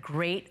 you've got a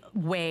great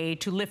way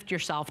to lift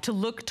yourself, to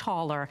look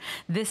taller.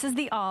 This is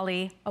the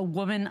Ollie. A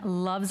woman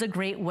loves a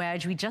great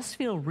wedge. We just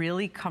feel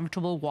really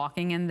comfortable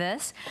walking in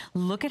this.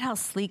 Look at how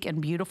sleek and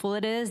beautiful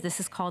it is. This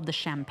is called the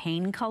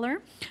champagne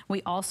color.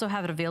 We also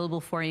have it available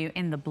for you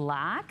in the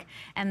black.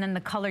 And then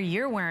the color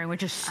you're wearing,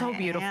 which is so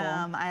beautiful.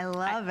 I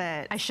love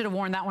it. I should have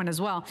worn that one as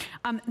well.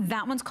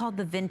 That one's called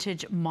the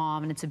Vintage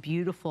Mauve, and it's a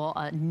beautiful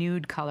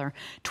nude color.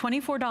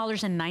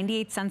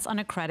 $24.98 on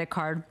a credit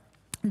card.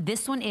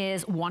 This one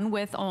is one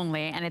width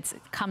only, and it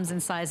comes in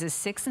sizes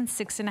 6 and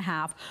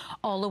 6.5,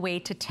 all the way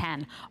to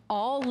 10.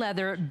 All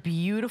leather,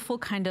 beautiful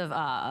kind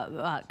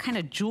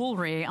of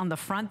jewelry on the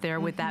front there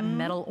with that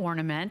metal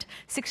ornament.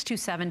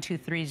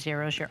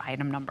 627-230 is your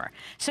item number.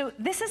 So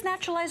this is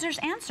Naturalizer's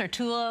answer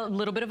to a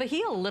little bit of a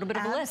heel, a little bit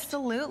of a lift.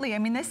 Absolutely. I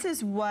mean, this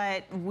is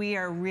what we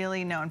are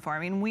really known for. I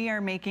mean, we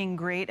are making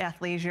great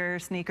athleisure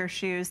sneaker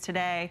shoes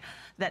today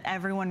that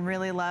everyone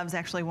really loves.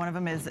 Actually, one of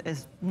them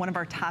is one of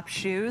our top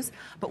shoes.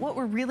 But what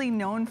we're really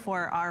known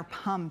for are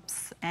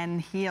pumps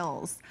and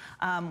heels.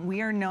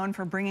 We are known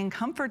for bringing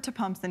comfort to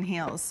pumps and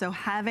heels. So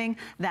having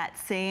that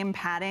same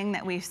padding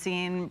that we've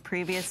seen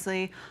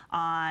previously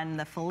on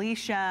the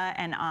Felicia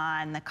and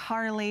on the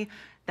Carly,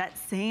 that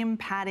same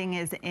padding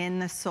is in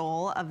the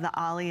sole of the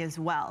Ollie as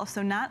well.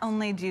 So not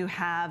only do you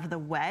have the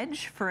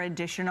wedge for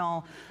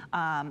additional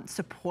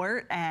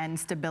support and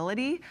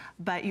stability,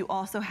 but you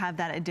also have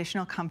that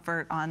additional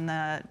comfort on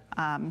the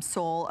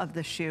sole of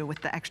the shoe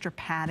with the extra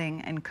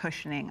padding and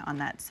cushioning on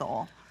that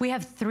sole. We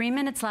have 3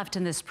 minutes left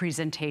in this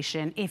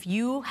presentation. If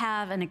you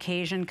have an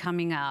occasion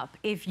coming up,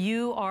 if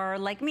you are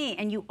like me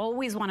and you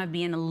always want to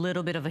be in a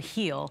little bit of a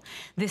heel,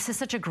 this is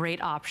such a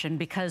great option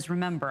because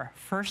remember,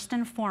 first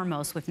and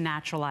foremost with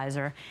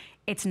Naturalizer,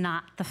 it's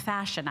not the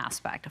fashion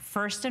aspect.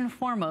 First and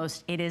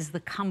foremost, it is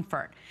the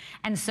comfort.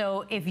 And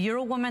so if you're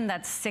a woman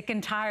that's sick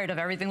and tired of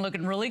everything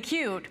looking really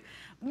cute,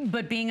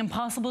 but being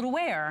impossible to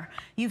wear,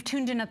 you've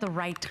tuned in at the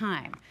right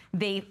time.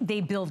 They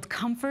build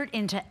comfort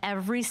into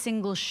every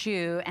single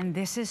shoe, and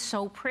this is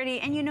so pretty.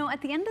 And you know,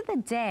 at the end of the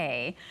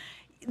day,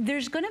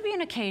 there's gonna be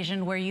an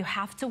occasion where you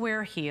have to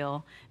wear a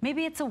heel.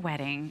 Maybe it's a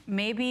wedding.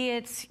 Maybe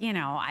it's, you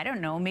know, I don't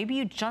know. Maybe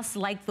you just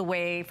like the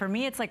way, for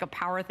me, it's like a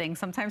power thing.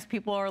 Sometimes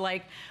people are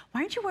like,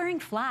 why aren't you wearing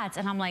flats?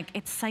 And I'm like,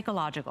 it's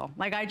psychological.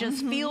 Like, I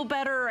just feel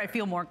better. I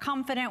feel more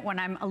confident when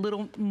I'm a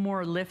little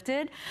more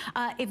lifted.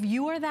 If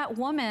you are that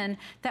woman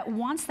that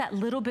wants that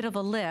little bit of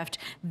a lift,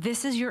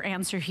 this is your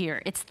answer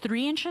here. It's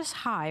 3 inches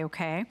high,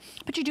 okay?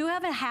 But you do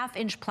have a 1/2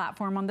 inch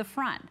platform on the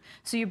front.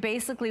 So you're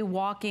basically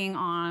walking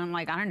on,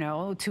 like, I don't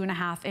know,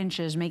 2.5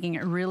 inches, making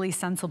it really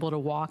sensible to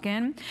walk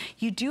in.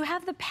 You do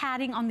have the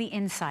padding on the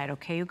inside,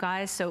 okay, you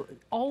guys? So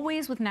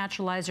always with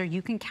Naturalizer,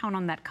 you can count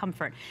on that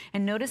comfort.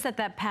 And notice that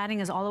that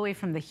padding is all the way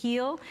from the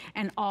heel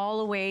and all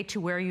the way to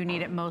where you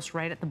need it most,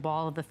 right at the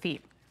ball of the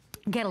feet.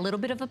 Get a little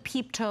bit of a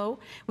peep toe,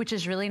 which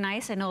is really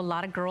nice. I know a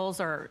lot of girls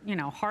are, you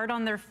know, hard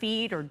on their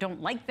feet or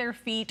don't like their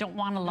feet, don't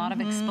want a lot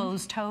of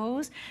exposed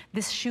toes.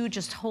 This shoe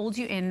just holds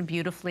you in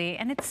beautifully,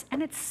 and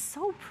it's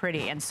so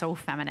pretty and so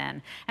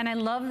feminine. And I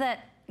love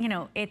that, you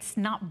know, it's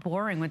not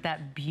boring with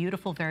that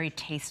beautiful, very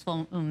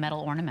tasteful metal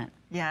ornament.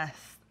 Yes.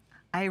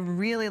 I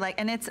really like,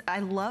 and I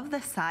love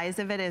the size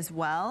of it as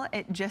well.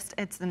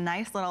 It's a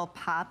nice little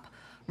pop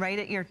right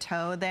at your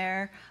toe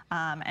there,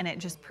 and it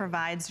just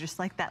provides just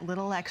like that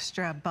little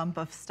extra bump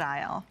of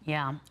style.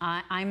 Yeah,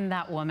 I'm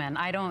that woman.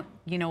 I don't,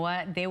 you know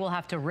what, they will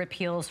have to rip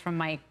heels from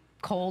my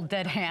cold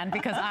dead hand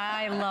because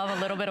I love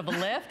a little bit of a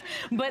lift.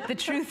 But the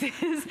truth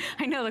is,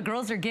 I know the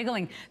girls are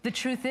giggling. The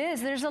truth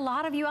is, there's a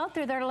lot of you out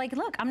there that are like,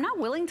 look, I'm not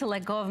willing to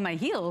let go of my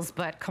heels,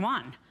 but come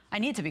on. I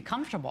need to be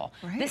comfortable.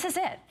 Right. This is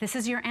it. This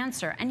is your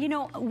answer. And you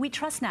know, we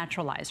trust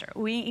Naturalizer.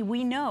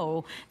 We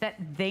know that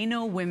they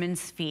know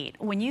women's feet.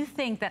 When you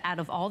think that out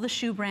of all the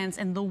shoe brands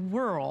in the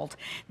world,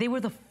 they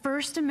were the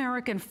first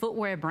American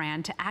footwear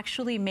brand to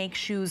actually make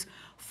shoes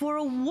for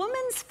a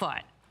woman's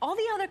foot. All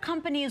the other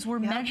companies were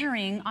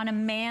measuring on a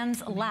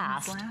man's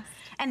last.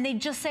 And they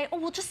just say, oh,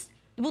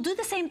 we'll do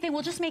the same thing.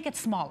 We'll just make it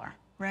smaller.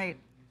 Right.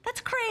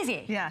 That's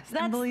crazy. Yes,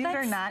 and believe it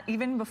or not,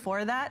 even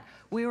before that,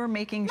 we were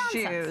making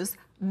shoes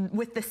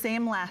with the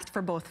same last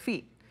for both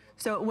feet.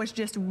 So it was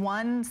just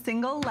one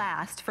single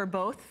last for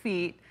both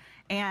feet.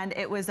 And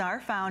it was our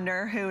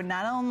founder who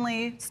not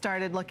only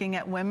started looking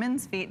at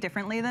women's feet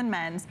differently than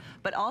men's,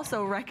 but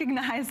also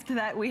recognized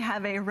that we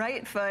have a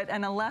right foot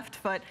and a left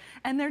foot,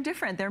 and they're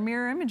different. They're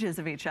mirror images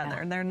of each other,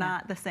 and they're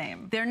not the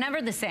same. They're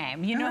never the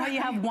same. You know how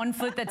you have one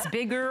foot that's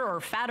bigger or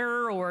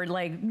fatter or,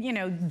 like, you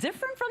know,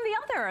 different from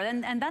the other,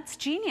 and that's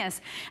genius.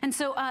 And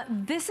so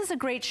this is a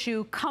great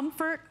shoe.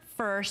 Comfort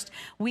first.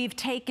 We've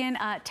taken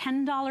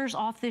 $10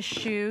 off this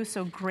shoe,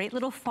 so great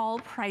little fall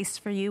price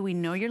for you. We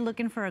know you're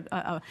looking for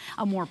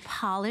a more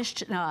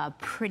polished,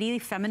 pretty,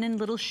 feminine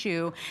little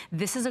shoe.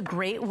 This is a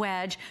great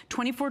wedge,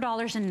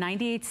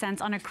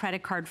 $24.98 on a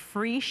credit card,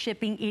 free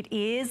shipping. It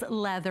is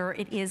leather.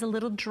 It is a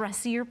little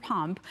dressier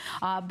pump,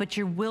 but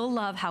you will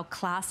love how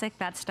classic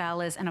that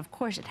style is, and of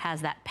course it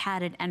has that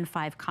padded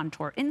N5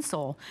 contour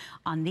insole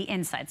on the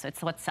inside, so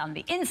it's what's on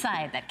the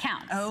inside that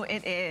counts. Oh,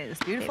 it is.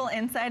 Beautiful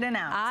inside and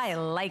out. I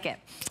like it.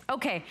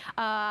 Okay,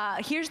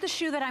 here's the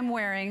shoe that I'm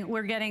wearing.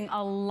 We're getting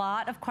a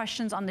lot of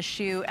questions on the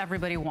shoe.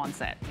 Everybody wants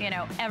it. You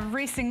know,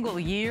 every single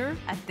year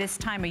at this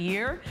time of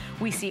year,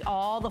 we see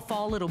all the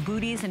fall little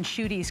booties and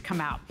shooties come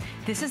out.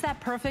 This is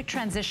that perfect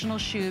transitional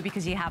shoe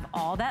because you have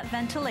all that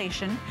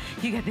ventilation.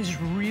 You get this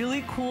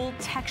really cool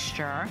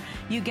texture.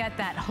 You get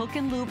that hook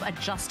and loop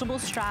adjustable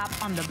strap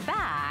on the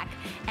back.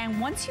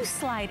 And once you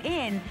slide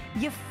in,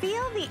 you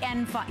feel the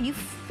N5, you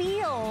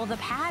feel the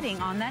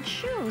padding on that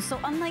shoe. So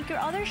unlike your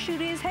other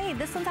shooties, hey,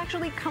 this one's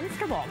actually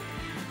comfortable.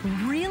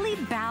 Really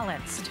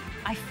balanced.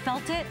 I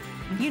felt it.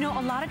 You know,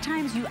 a lot of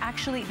times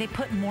they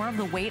put more of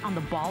the weight on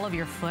the ball of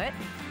your foot.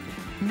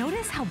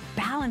 Notice how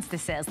balanced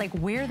this is, like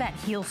where that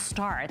heel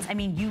starts. I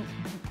mean,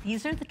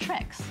 these are the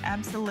tricks.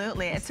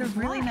 Absolutely. It's a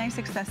really nice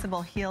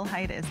accessible heel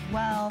height as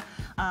well.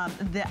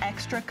 The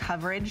extra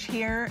coverage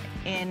here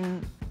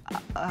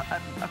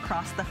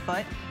across the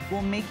foot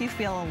will make you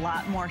feel a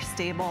lot more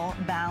stable,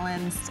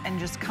 balanced, and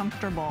just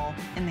comfortable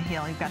in the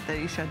heel.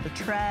 You showed the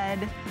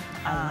tread.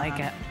 I like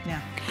it.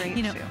 Yeah, great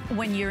shoe. Know,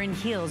 when you're in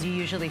heels, you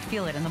usually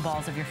feel it in the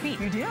balls of your feet.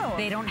 You do.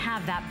 They don't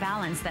have that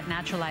balance that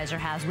Naturalizer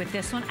has. With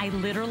this one, I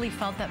literally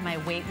felt that my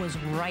weight was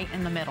right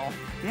in the middle.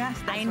 Yes,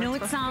 that's I know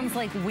it sounds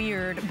like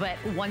weird, but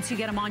once you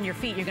get them on your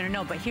feet, you're gonna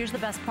know. But here's the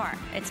best part.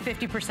 It's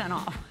 50%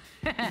 off.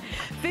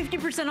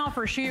 50% off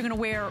for a shoe you're gonna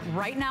wear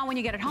right now when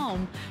you get it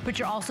home, but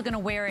you're also gonna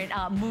wear it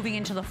moving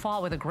into the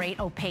fall with a great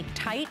opaque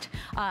tight.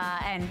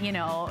 And you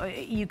know,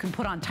 you can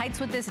put on tights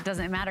with this. It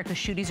doesn't matter because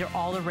shooties are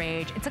all the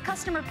rage. It's a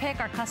customer pick.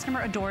 Our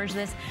customer adores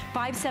this.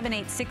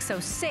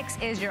 578606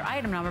 is your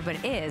item number, but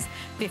it is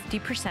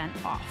 50%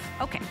 off.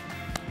 Okay.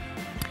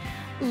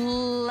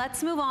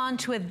 Let's move on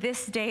to a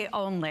this day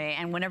only.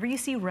 And whenever you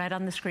see red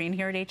on the screen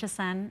here at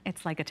HSN,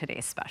 it's like a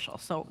today's special.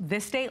 So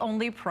this day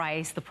only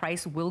price, the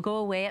price will go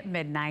away at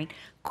midnight.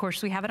 Of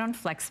course, we have it on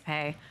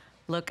FlexPay.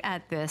 Look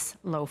at this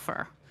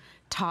loafer.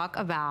 Talk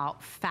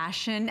about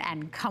fashion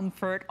and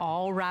comfort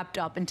all wrapped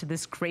up into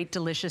this great,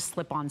 delicious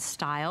slip-on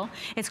style.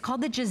 It's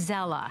called the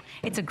Gisela.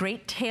 It's a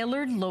great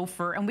tailored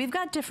loafer, and we've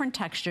got different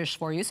textures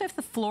for you. So if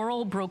the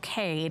floral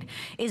brocade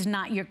is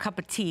not your cup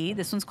of tea,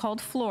 this one's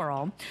called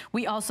floral.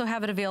 We also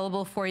have it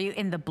available for you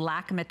in the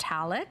black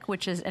metallic,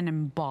 which is an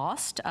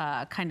embossed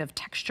kind of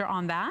texture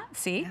on that.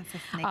 See? That's a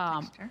snake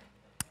texture.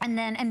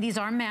 And these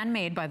are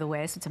man-made, by the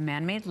way, so it's a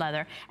man-made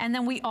leather. And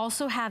then we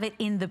also have it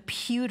in the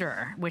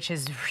pewter, which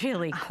is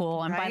really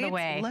cool. And by the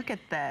way, look at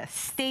this.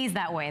 Stays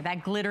that way.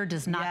 That glitter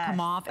does not come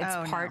off.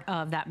 It's part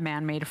of that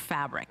man-made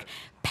fabric.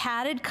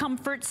 Padded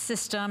comfort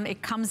system.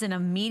 It comes in a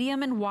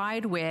medium and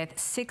wide width,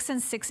 6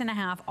 and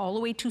 6.5, all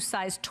the way to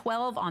size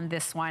 12 on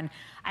this one.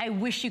 I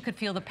wish you could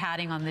feel the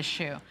padding on this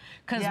shoe.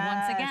 Because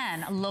once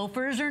again,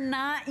 loafers are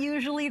not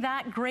usually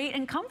that great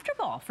and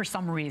comfortable for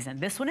some reason.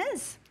 This one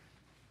is.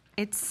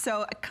 It's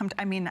so,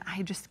 I mean,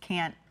 I just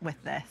can't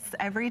with this.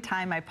 Every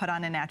time I put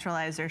on a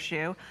Naturalizer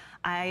shoe,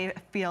 I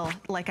feel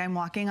like I'm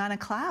walking on a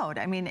cloud.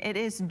 I mean, it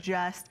is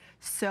just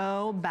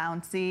so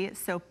bouncy,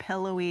 so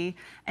pillowy,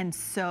 and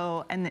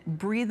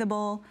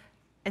breathable.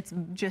 It's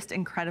just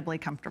incredibly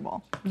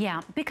comfortable.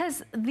 Yeah,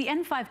 because the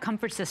N5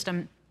 comfort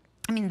system,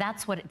 I mean,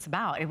 that's what it's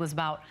about. It was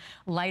about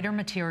lighter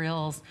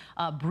materials,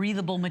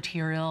 breathable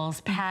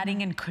materials,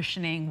 padding and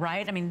cushioning,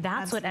 right? I mean,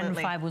 that's what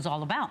N5 was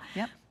all about.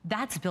 Yep.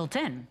 That's built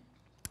in.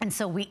 And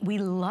so we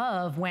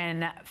love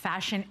when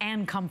fashion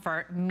and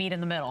comfort meet in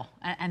the middle,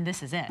 and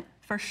this is it.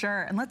 For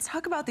sure. And let's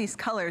talk about these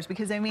colors,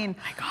 because I mean,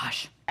 my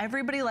gosh,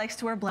 everybody likes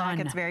to wear black.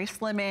 It's very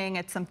slimming.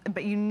 It's something,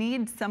 but you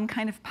need some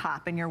kind of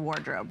pop in your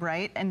wardrobe,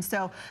 right? And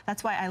so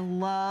that's why I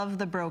love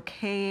the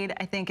brocade.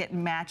 I think it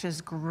matches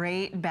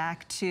great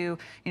back to,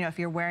 you know, if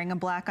you're wearing a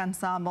black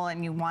ensemble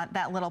and you want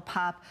that little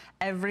pop,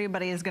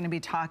 everybody is going to be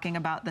talking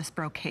about this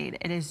brocade.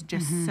 It is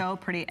just so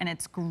pretty, and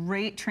it's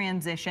great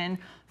transition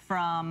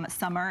from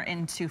summer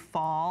into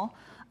fall,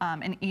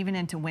 and even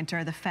into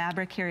winter. The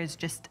fabric here is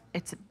just,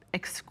 it's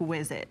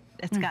exquisite.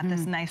 It's got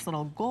this nice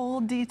little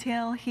gold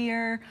detail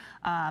here,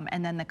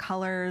 and then the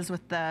colors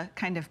with the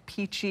kind of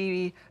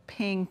peachy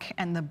pink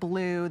and the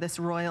blue, this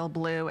royal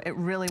blue, it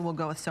really will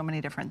go with so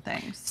many different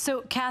things.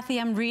 So Kathy,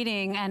 I'm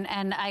reading,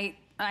 and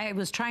I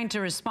was trying to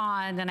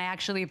respond, and I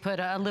actually put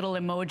a little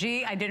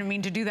emoji. I didn't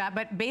mean to do that,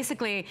 but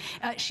basically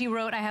she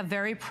wrote, I have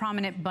very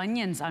prominent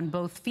bunions on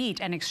both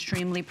feet and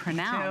extremely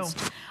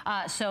pronounced.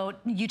 So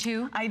you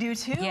too? I do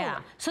too.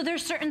 Yeah. So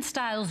there's certain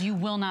styles you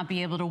will not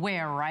be able to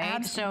wear,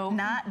 right? So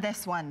not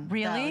this one.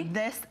 Really?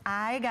 Though.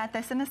 I got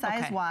this in a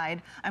size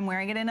wide. I'm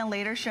wearing it in a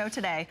later show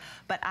today,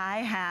 but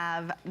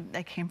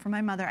it came from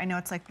my mother. I know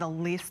it's like the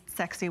least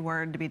sexy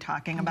word to be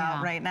talking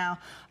about right now,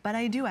 but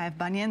I have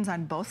bunions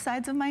on both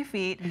sides of my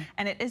feet,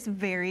 and it is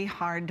very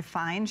hard to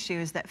find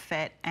shoes that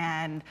fit,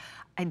 and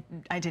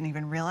I didn't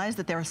even realize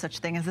that there was such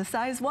thing as a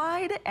size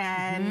wide,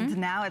 and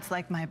now it's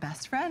like my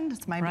best friend,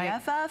 it's my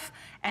BFF,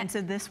 and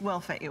so this will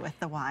fit you with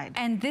the wide.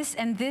 And this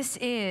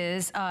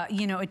is,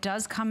 you know, it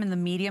does come in the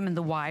medium and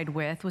the wide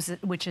width,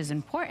 which is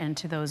important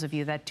to those of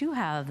you that do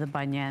have the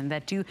bunion,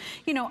 that do,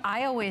 you know,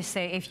 I always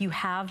say if you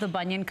have the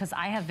bunion, because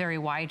I have very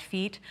wide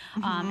feet,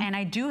 and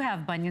I do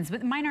have bunions,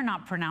 but mine are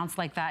not pronounced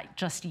like that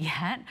just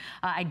yet.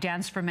 I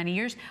danced for many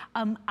years.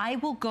 I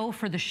will go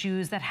for the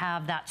shoes that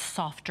have that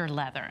softer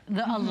leather,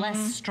 a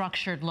less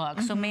structured look.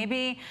 So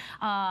maybe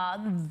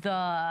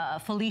the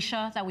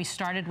Felicia that we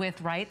started with,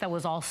 right? That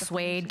was all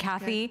suede,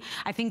 Kathy.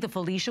 I think the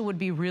Felicia would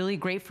be really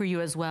great for you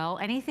as well.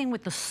 Anything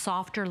with the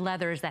softer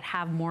leathers that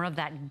have more of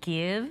that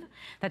give,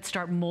 that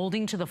start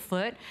molding to the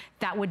foot,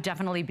 that would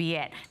definitely be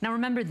it. Now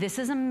remember, this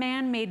is a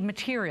man-made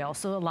material,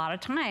 so a lot of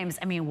times,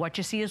 I mean, what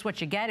you see is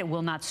what you get. It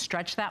will not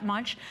stretch that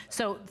much.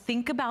 So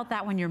think about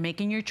that when you're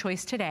making your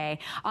choice today.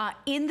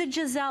 In the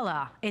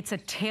Gisela, it's a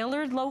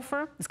tailored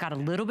loafer. It's got a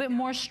little bit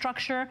more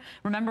structure.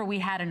 Remember, we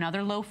had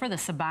another loafer, the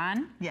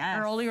Saban,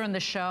 earlier in the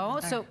show.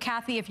 So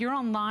Kathy, if you're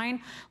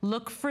online,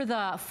 look for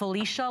the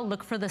Felicia,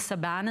 look for the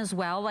Saban as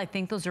well. I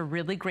think those are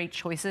really great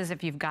choices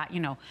if you've got, you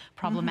know,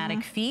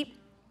 problematic feet.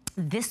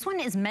 This one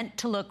is meant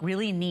to look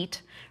really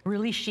neat,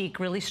 really chic,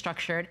 really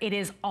structured. It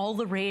is all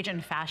the rage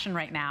and fashion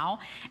right now.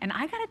 And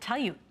I gotta tell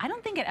you, I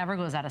don't think it ever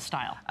goes out of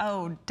style.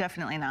 Oh,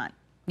 definitely not.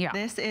 Yeah.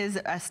 This is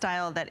a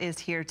style that is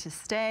here to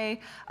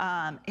stay.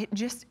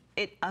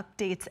 It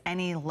updates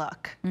any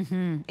look.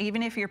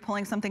 Even if you're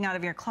pulling something out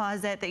of your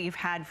closet that you've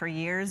had for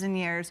years and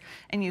years,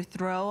 and you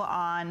throw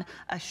on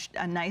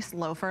a nice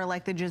loafer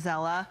like the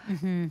Gisela,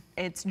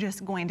 it's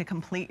just going to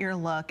complete your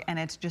look, and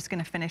it's just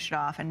going to finish it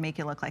off and make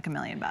you look like $1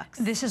 million.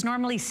 This is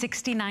normally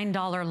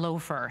 $69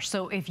 loafer.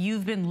 So if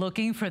you've been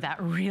looking for that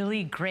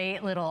really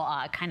great little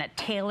kind of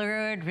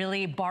tailored,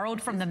 really borrowed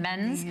from the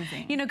men's,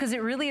 you know, because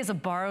it really is a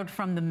borrowed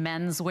from the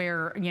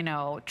menswear, you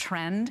know,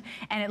 trend,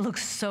 and it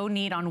looks so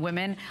neat on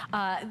women.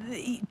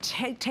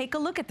 take a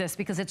look at this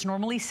because it's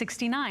normally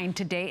 $69.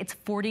 Today it's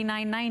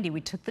 $49.90.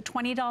 We took the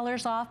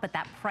 $20 off, but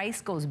that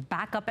price goes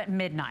back up at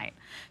midnight.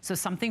 So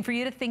something for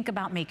you to think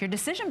about. Make your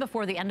decision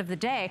before the end of the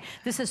day.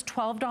 This is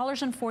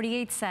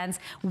 $12.48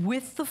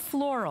 with the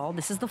floral.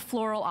 This is the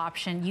floral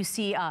option. You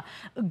see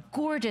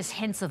gorgeous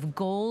hints of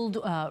gold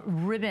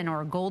ribbon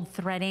or gold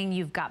threading.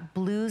 You've got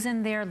blues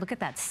in there. Look at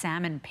that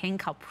salmon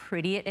pink, how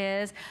pretty it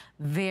is.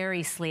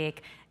 Very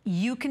sleek.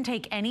 You can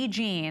take any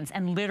jeans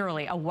and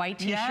literally a white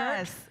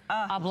t-shirt,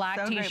 a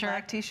black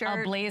t-shirt,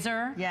 a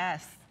blazer.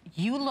 Yes.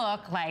 You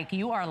look like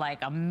you are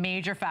like a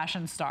major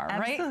fashion star,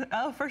 right?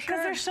 Oh, for sure.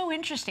 Because they're so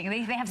interesting. They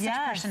have such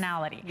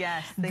personality.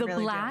 Yes, they really do.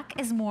 The black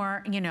is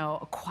more, you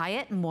know,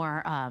 quiet,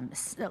 more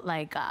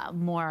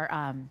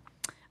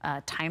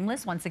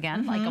timeless, once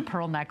again, like a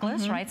pearl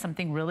necklace, right?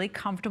 Something really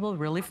comfortable,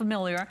 really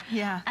familiar.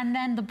 Yeah. And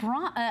then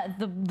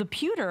the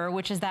pewter,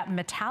 which is that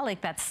metallic,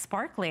 that's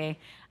sparkly.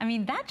 I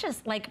mean, that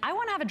just, like, I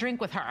want to have a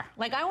drink with her.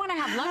 Like, I want to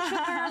have lunch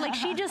with her. Like,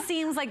 she just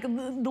seems like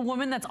the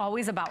woman that's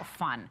always about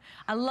fun.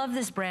 I love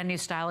this brand new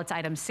style. It's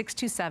item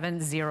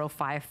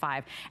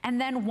 627055. And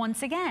then,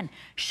 once again,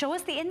 show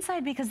us the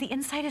inside because the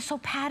inside is so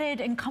padded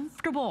and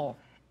comfortable.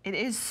 It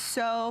is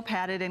so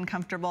padded and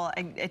comfortable.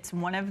 It's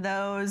one of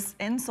those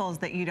insoles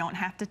that you don't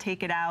have to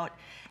take it out.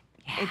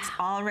 Yeah. It's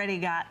already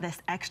got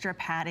this extra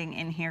padding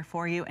in here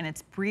for you, and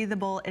it's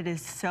breathable. It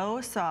is so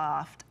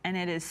soft, and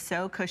it is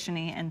so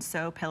cushiony and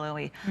so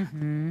pillowy.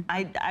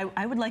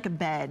 I would like a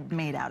bed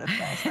made out of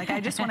this. Like,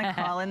 I just want to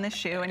crawl in this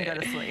shoe and go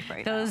to sleep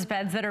right now. Those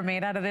beds that are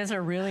made out of this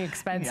are really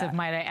expensive,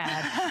 might I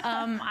add.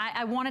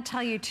 I want to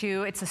tell you,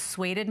 too, it's a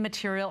suede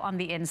material on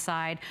the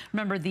inside.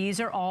 Remember,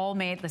 these are all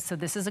made, so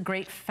this is a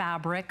great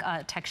fabric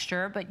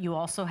texture, but you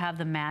also have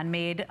the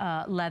man-made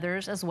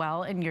leathers as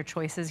well in your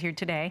choices here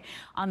today.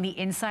 On the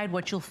inside,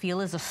 what you'll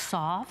feel is a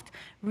soft,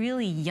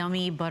 really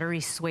yummy,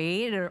 buttery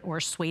suede or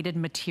sueded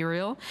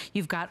material.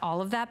 You've got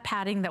all of that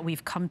padding that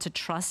we've come to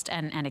trust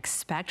and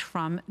expect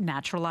from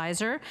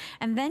Naturalizer.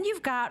 And then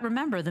you've got,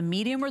 remember, the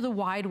medium or the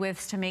wide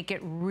widths to make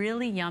it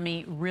really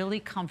yummy,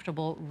 really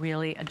comfortable,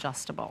 really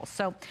adjustable.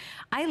 So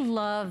I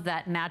love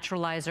that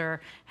Naturalizer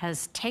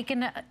has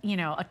taken, you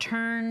know, a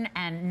turn,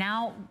 and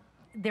now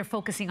they're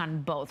focusing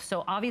on both.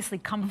 So obviously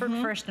comfort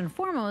first and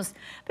foremost,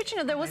 but you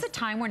know, there was a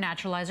time where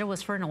Naturalizer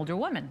was for an older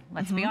woman,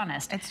 let's be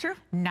honest. It's true.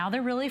 Now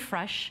they're really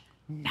fresh.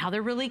 Now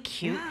they're really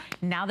cute.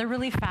 Now they're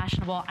really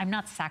fashionable. I'm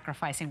not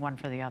sacrificing one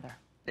for the other.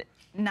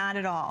 Not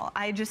at all.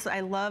 I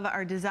love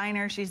our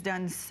designer. She's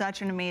done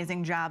such an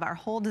amazing job. Our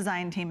whole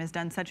design team has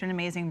done such an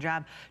amazing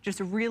job just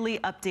really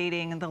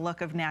updating the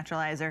look of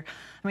Naturalizer.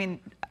 I mean,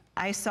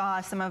 I saw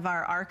some of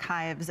our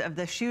archives of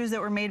the shoes that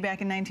were made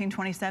back in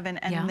 1927,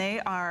 and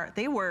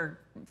they were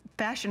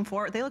fashion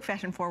forward. They look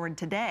fashion forward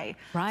today.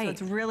 Right. So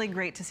it's really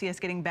great to see us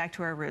getting back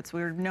to our roots.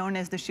 We were known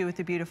as the shoe with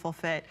the beautiful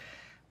fit.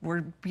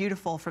 We're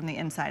beautiful from the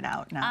inside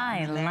out now.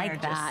 I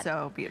like that. They're just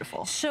so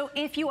beautiful. So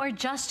if you are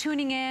just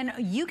tuning in,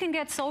 you can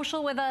get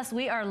social with us.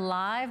 We are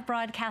live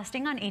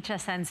broadcasting on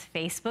HSN's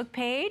Facebook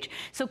page.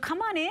 So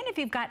come on in if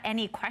you've got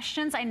any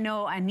questions. I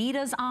know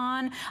Anita's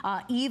on,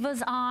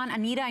 Eva's on.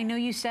 Anita, I know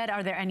you said,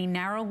 are there any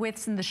narrow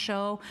widths in the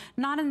show?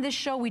 Not in this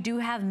show. We do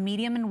have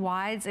medium and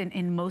wides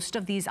in most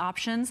of these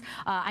options.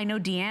 I know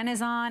Deanne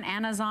is on,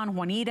 Anna's on,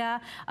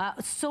 Juanita.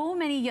 So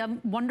many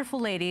wonderful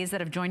ladies that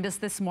have joined us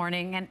this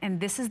morning, and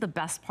this is the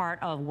best part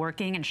of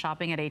working and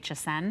shopping at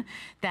HSN,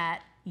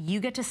 that you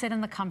get to sit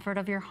in the comfort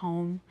of your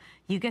home.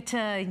 You get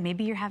to,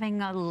 maybe you're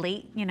having a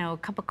late, you know,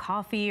 cup of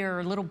coffee or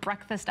a little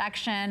breakfast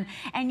action,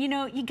 and you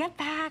know, you get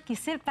back, you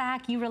sit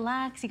back, you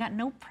relax, you got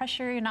no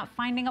pressure, you're not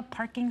finding a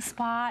parking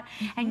spot,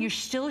 and you're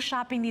still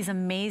shopping these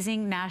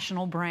amazing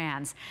national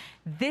brands.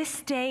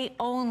 This day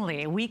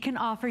only, we can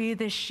offer you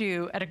this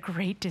shoe at a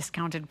great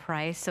discounted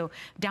price. So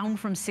down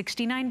from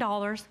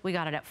 $69, we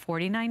got it at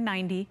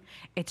 $49.90.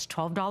 It's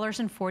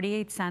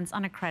 $12.48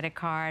 on a credit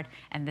card,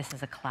 and this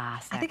is a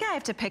classic. I think I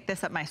have to pick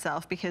this up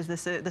myself because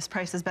this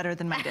price is better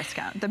than my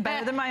discount,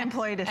 better than my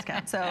employee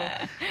discount. So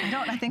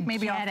I think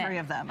maybe all three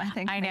of them. I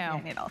think maybe I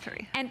need all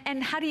three.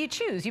 And how do you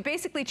choose? You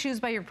basically choose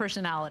by your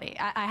personality.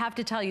 I have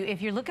to tell you, if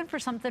you're looking for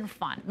something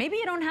fun, maybe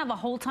you don't have a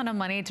whole ton of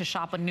money to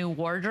shop a new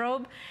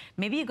wardrobe,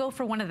 maybe you go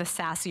for one of the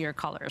sassier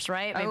colors,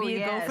 right? Maybe you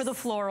go for the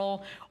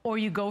floral, or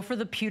you go for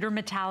the pewter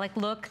metallic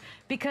look,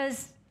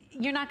 because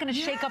you're not going to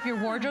shake up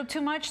your wardrobe too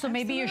much, so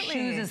maybe your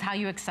shoes is how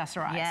you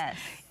accessorize. Yes.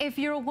 If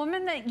you're a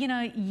woman that, you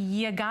know,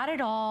 you got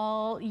it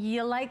all,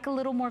 you like a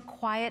little more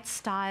quiet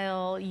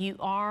style, you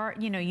are,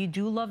 you know, you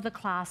do love the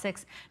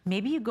classics,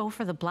 maybe you go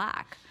for the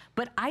black.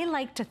 But I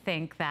like to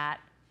think that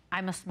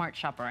I'm a smart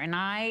shopper, and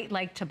I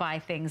like to buy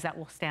things that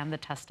will stand the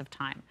test of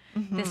time.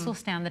 This will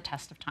stand the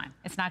test of time.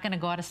 It's not going to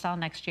go out of style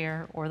next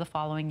year or the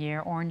following year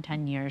or in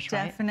 10 years,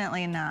 right?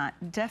 Definitely not.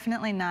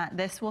 Definitely not.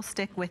 This will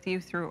stick with you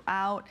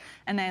throughout,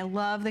 and I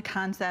love the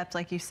concept,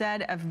 like you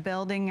said, of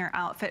building your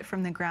outfit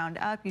from the ground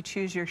up. You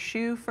choose your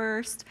shoe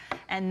first,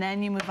 and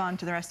then you move on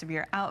to the rest of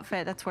your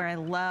outfit. That's where I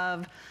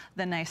love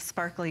the nice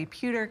sparkly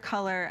pewter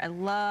color. I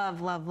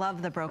love, love,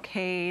 love the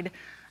brocade.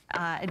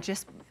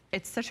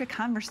 it's such a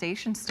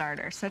conversation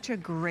starter, such a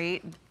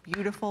great,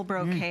 beautiful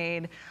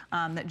brocade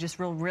that just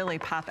will really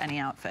pop any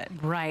outfit.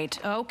 Right,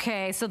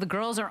 okay, so the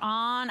girls are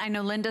on. I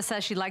know Linda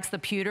says she likes the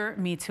pewter.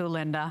 Me too,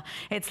 Linda.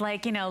 It's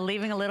like, you know,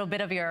 leaving a little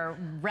bit of your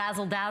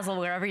razzle-dazzle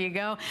wherever you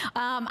go.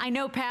 I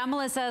know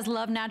Pamela says,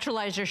 love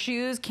Naturalizer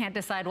shoes, can't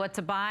decide what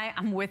to buy.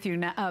 I'm with you,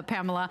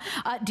 Pamela.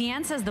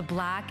 Deanne says the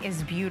black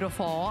is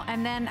beautiful.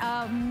 And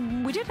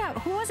then we did have,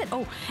 who was it?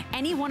 Oh,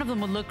 any one of them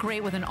would look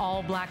great with an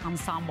all-black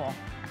ensemble.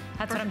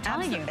 That's what I'm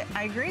telling you.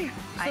 I agree.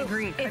 I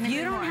agree. If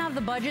you don't have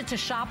the budget to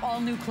shop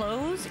all new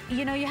clothes,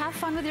 you know, you have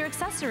fun with your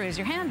accessories,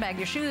 your handbag,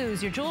 your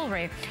shoes, your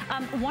jewelry.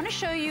 Want to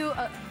show you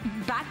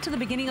back to the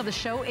beginning of the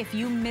show. If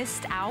you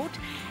missed out,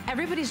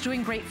 everybody's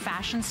doing great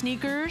fashion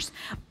sneakers,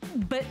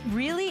 but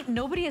really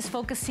nobody is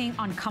focusing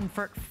on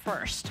comfort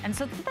first. And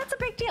so that's a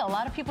big deal. A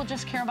lot of people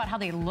just care about how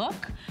they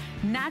look.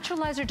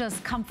 Naturalizer does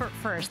comfort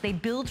first. They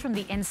build from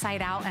the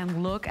inside out,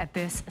 and look at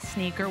this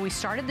sneaker. We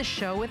started the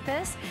show with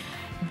this.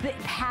 The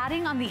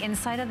padding on the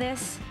inside of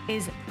this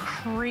is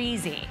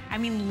crazy. I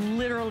mean,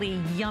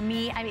 literally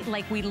yummy. I mean,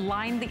 like we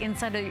lined the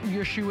inside of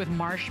your shoe with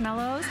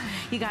marshmallows.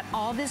 You got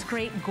all this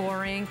great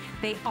goring.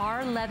 They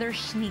are leather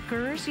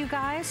sneakers, you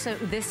guys. So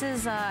this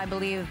is, I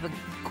believe, the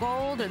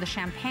gold or the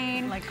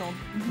champagne. Like gold.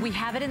 We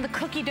have it in the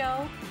cookie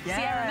dough. Yes.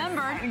 See, I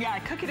remember. Yeah,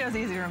 cookie dough is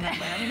easy to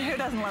remember. I mean, who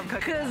doesn't love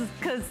cookie dough?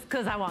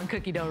 Because I want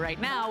cookie dough right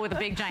now with a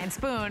big giant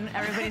spoon.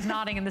 Everybody's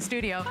nodding in the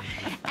studio.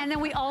 And then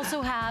we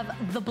also have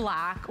the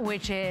black,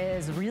 which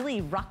is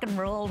really rock and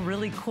roll,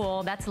 really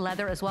cool. That's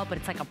leather as well, but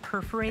it's like a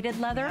perforated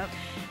leather. Yep.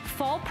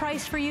 Fall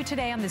price for you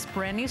today on this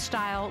brand new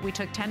style. We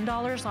took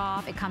 $10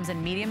 off. It comes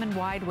in medium and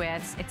wide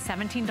widths. It's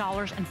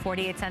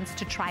 $17.48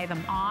 to try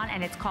them on,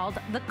 and it's called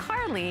the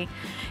Carly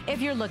if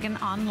you're looking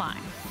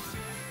online.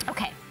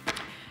 Okay,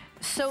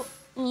 so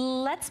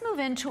let's move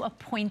into a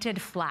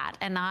pointed flat.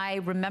 And I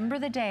remember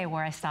the day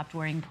where I stopped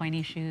wearing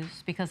pointy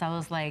shoes because I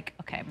was like,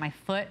 okay, my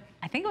foot,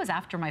 I think it was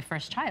after my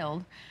first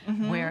child,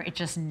 where it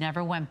just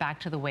never went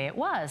back to the way it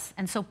was.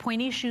 And so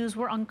pointy shoes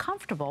were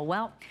uncomfortable.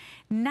 Well,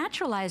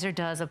 Naturalizer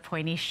does a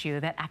pointy shoe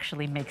that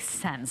actually makes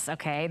sense,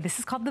 okay? This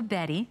is called the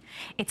Betty.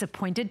 It's a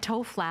pointed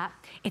toe flat.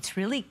 It's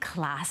really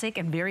classic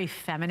and very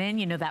feminine.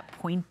 You know, that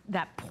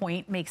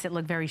point makes it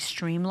look very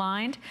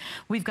streamlined.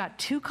 We've got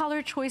two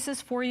color choices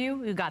for you.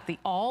 We've got the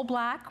all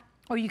black,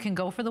 or you can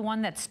go for the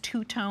one that's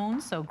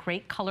two-tone, so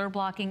great color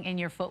blocking in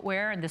your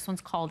footwear, and this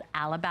one's called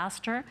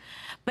Alabaster.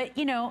 But,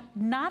 you know,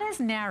 not as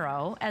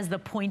narrow as the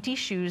pointy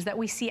shoes that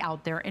we see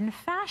out there in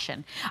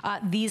fashion.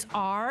 These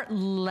are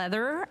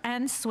leather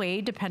and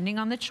suede, depending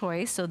on the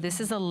choice. So this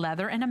is a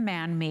leather and a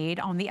man-made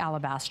on the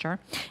Alabaster.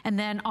 And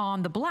then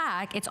on the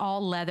black, it's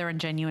all leather and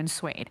genuine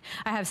suede.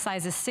 I have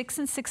sizes 6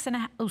 and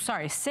 6.5, oh,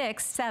 sorry,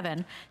 6,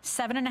 7,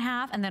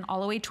 7.5, and then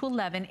all the way to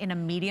 11 in a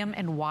medium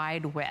and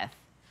wide width.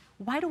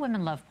 Why do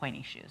women love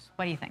pointy shoes?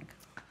 What do you think?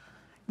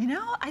 You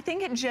know, I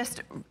think it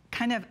just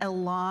kind of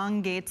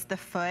elongates the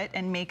foot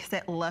and makes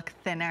it look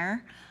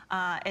thinner.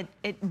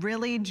 It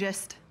really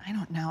just, I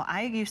don't know.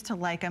 I used to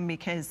like them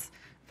because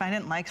if I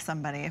didn't like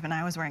somebody, if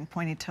I was wearing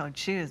pointy-toed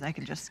shoes, I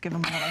could just give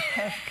them a little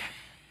kick.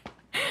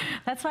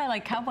 That's why I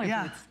like cowboy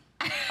boots.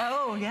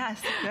 Oh,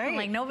 yes, great. I'm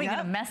like, nobody's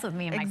gonna mess with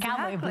me in my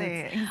cowboy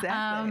boots.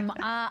 Exactly.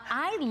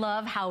 I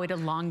love how it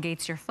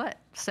elongates your foot.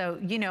 So,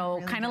 you know,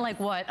 really kind of like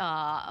what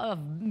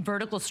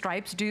vertical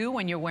stripes do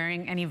when you're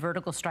wearing any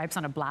vertical stripes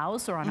on a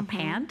blouse or on a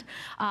pant.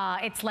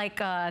 It's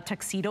like a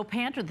tuxedo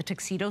pant, or the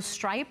tuxedo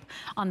stripe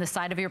on the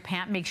side of your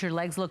pant makes your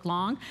legs look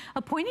long.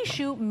 A pointy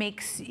shoe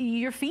makes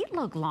your feet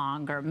look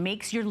longer,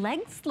 makes your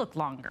legs look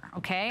longer,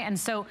 okay? And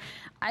so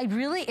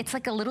it's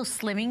like a little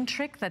slimming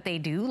trick that they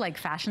do, like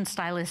fashion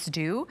stylists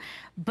do,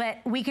 but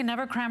we can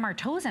never cram our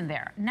toes in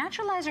there.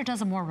 Naturalizer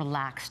does a more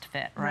relaxed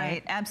fit, right?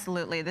 Right,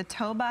 absolutely. The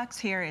toe box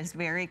here is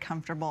very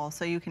comfortable,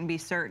 so you can be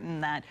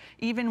certain that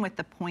even with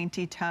the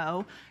pointy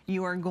toe,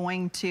 you are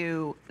going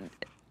to,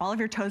 all of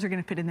your toes are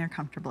going to fit in there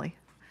comfortably.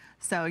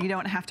 So you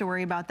don't have to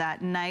worry about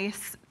that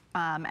nice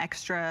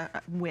extra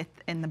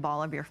width in the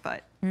ball of your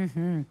foot.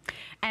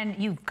 And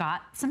you've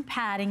got some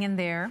padding in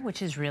there,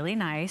 which is really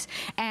nice.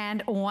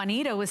 And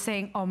Juanita was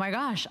saying, oh my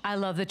gosh, I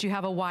love that you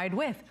have a wide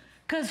width.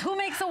 Because who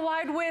makes a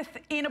wide width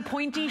in a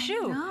pointy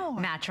shoe?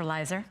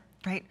 Naturalizer.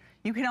 Right.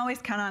 You can always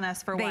count on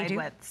us for wide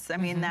widths. I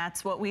mean,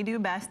 that's what we do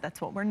best.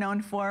 That's what we're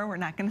known for. We're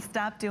not going to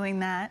stop doing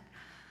that.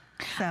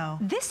 So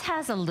this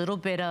has a little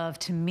bit of,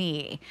 to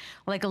me,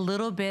 like a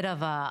little bit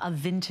of a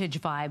vintage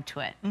vibe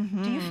to it.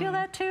 Do you feel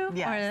that too?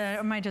 Yes. Or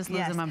am I just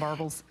losing my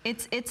marbles?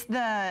 It's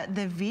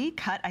the V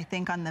cut, I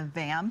think, on the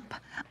vamp,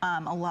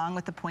 along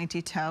with the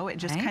pointy toe. It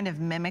just kind of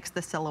mimics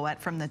the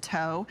silhouette from the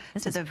toe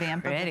to the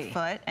vamp of the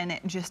foot, and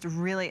it just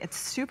really, it's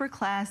super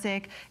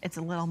classic. It's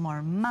a little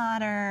more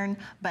modern,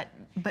 but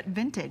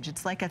vintage.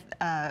 It's like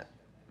a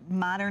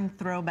modern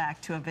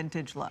throwback to a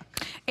vintage look.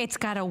 It's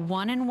got a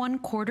 1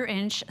 1/4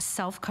 inch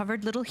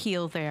self-covered little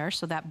heel there,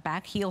 so that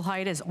back heel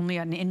height is only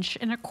 1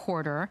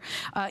 1/4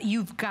 inches.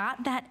 You've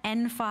got that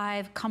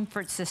N5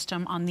 comfort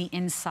system on the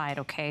inside,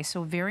 okay?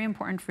 So very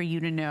important for you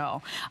to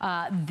know.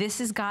 This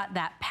has got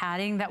that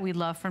padding that we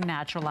love from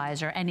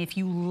Naturalizer, and if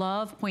you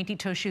love pointy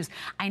toe shoes,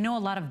 I know a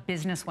lot of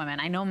business women.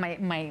 I know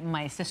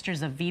my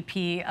sister's a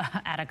VP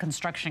at a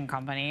construction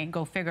company,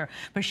 go figure,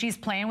 but she's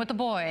playing with the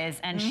boys,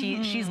 and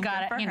she's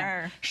got to, you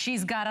know,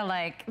 she's got to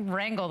like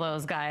wrangle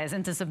those guys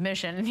into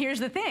submission. And here's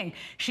the thing,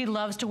 she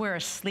loves to wear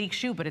a sleek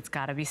shoe, but it's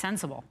got to be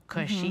sensible,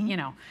 because she, you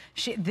know,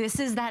 this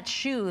is that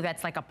shoe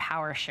that's like a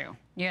power shoe.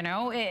 You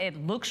know,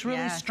 it looks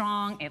really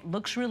strong, it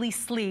looks really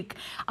sleek.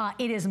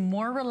 It is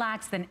more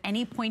relaxed than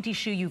any pointy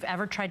shoe you've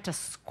ever tried to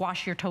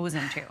squash your toes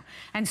into.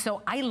 And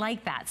so I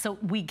like that. So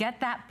we get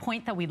that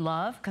point that we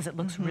love because it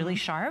looks really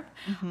sharp,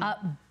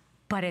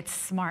 but it's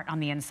smart on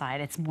the inside.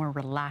 It's more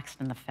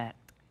relaxed in the fit.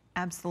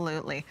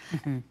 Absolutely.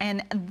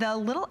 And the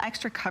little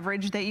extra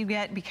coverage that you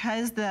get,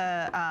 because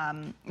the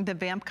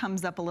vamp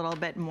comes up a little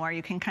bit more,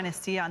 you can kind of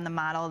see on the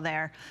model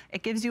there,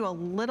 it gives you a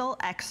little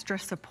extra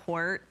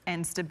support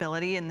and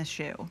stability in the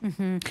shoe.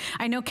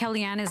 I know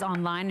Kellyanne is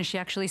online, and she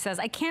actually says,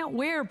 I can't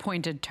wear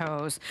pointed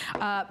toes.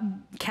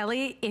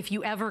 Kelly, if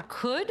you ever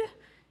could,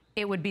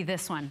 it would be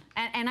this one.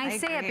 And I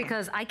say it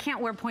because I can't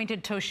wear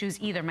pointed toe shoes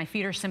either. My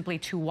feet are simply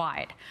too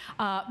wide.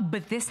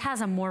 But this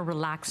has a more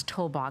relaxed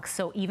toe box.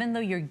 So even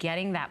though you're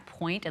getting that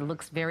point, it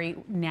looks very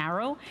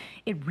narrow,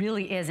 it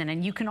really isn't.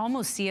 And you can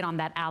almost see it on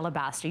that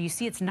alabaster. You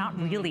see it's not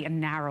really a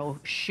narrow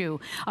shoe.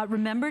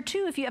 Remember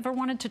too, if you ever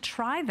wanted to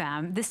try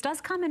them, this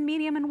does come in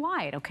medium and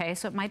wide, okay?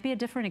 So it might be a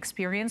different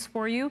experience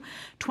for you.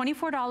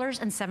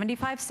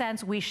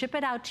 $24.75. We ship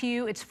it out to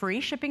you. It's free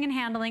shipping and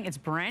handling. It's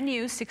brand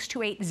new,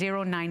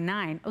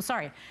 628099. Oh,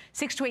 sorry,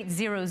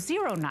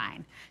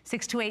 628009.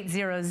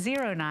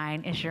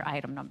 628009 is your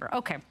item number.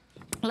 Okay.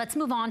 Let's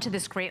move on to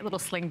this great little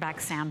slingback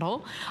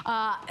sandal.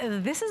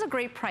 This is a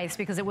great price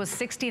because it was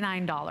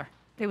 $69.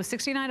 It was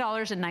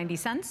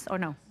 $69.90. Oh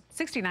no,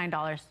 $69.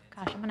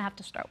 Gosh, I'm gonna have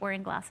to start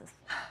wearing glasses.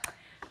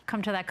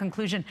 Come to that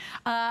conclusion.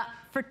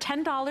 For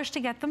 $10 to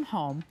get them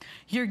home,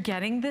 you're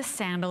getting this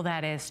sandal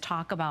that is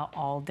talk about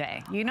all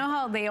day. You know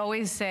how they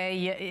always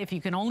say, if you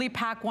can only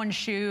pack one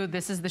shoe,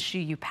 this is the shoe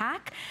you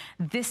pack?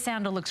 This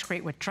sandal looks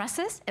great with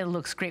dresses. It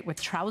looks great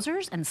with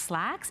trousers and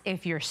slacks.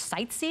 If you're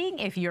sightseeing,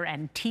 if you're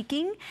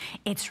antiquing,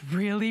 it's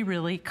really,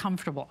 really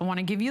comfortable. I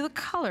wanna give you the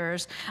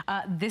colors.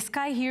 This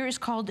guy here is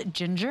called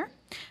Ginger.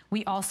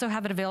 We also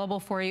have it available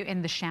for you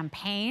in the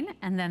champagne,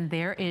 and then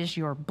there is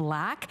your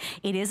black.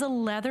 It is a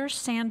leather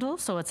sandal,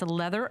 so it's a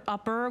leather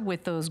upper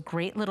with those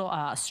great little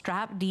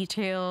strap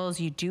details.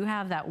 You do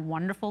have that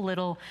wonderful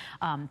little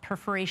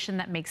perforation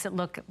that makes it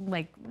look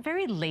like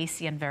very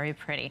lacy and very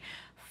pretty.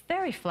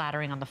 Very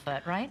flattering on the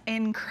foot, right?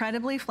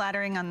 Incredibly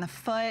flattering on the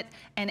foot,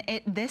 and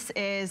this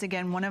is,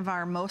 again, one of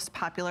our most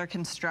popular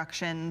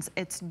constructions.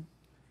 It's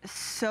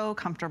so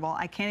comfortable.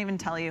 I can't even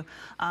tell you.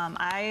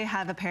 I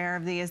have a pair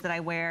of these that I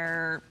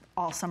wear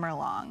all summer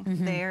long.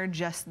 They're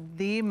just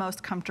the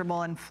most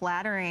comfortable and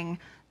flattering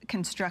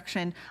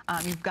construction.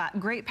 You've got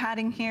great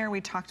padding here. We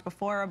talked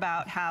before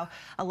about how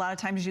a lot of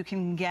times you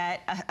can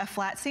get a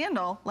flat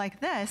sandal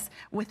like this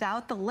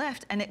without the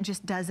lift, and it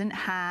just doesn't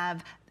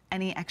have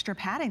any extra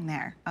padding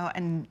there. Oh,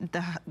 and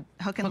the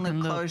hook and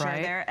loop closure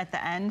there at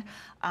the end.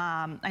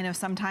 I know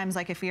sometimes,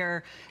 like if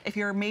you're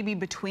maybe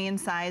between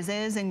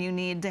sizes and you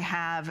need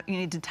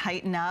to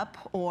tighten up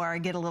or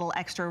get a little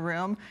extra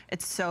room,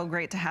 it's so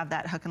great to have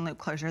that hook and loop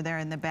closure there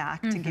in the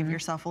back to give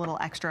yourself a little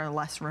extra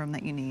less room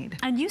that you need.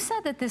 And you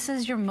said that this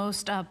is your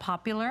most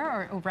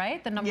popular,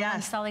 right? The number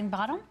one selling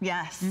bottom?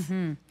 Yes,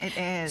 it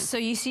is. So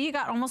you see you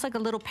got almost like a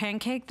little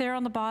pancake there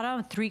on the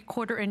bottom,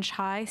 3/4 inch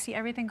high. See,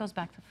 everything goes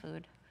back to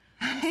food.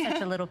 Such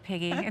a little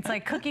piggy. It's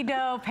like cookie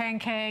dough,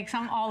 pancakes,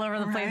 I'm all over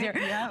the place here.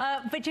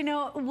 But you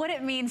know, what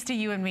it means to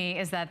you and me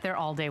is that they're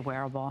all day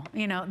wearable.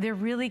 You know, they're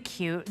really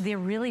cute, they're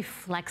really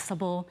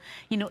flexible.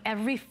 You know,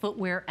 every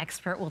footwear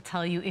expert will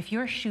tell you if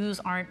your shoes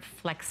aren't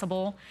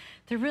flexible,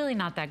 they're really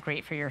not that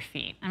great for your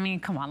feet. I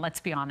mean, come on, let's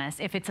be honest.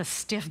 If it's a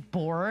stiff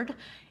board,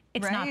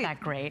 it's not that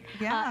great.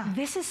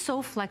 This is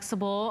so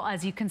flexible,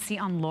 as you can see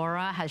on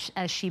Laura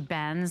as she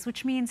bends,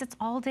 which means it's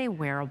all day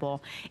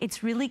wearable.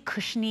 It's really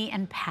cushiony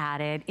and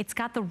padded. It's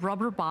got the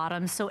rubber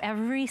bottom, so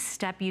every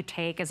step you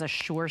take is a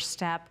sure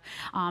step.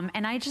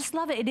 And I just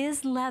love it. It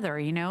is leather,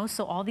 you know,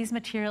 so all these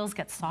materials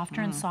get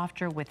softer and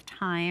softer with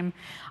time.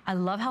 I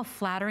love how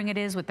flattering it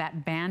is with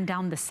that band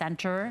down the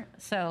center.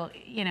 So,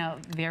 you know,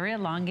 very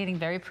elongating,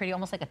 very pretty,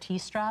 almost like a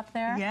T-strap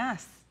there.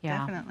 Yes,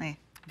 definitely.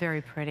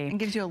 Very pretty. It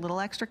gives you a little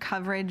extra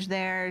coverage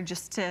there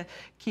just to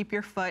keep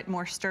your foot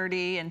more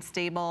sturdy and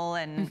stable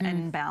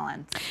and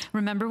balanced.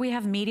 Remember, we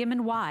have medium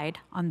and wide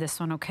on this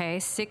one, okay?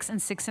 6 and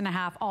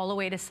 6.5, all the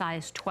way to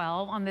size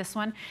 12 on this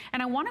one.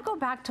 And I want to go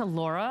back to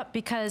Laura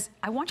because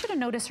I want you to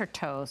notice her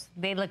toes.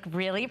 They look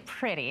really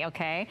pretty,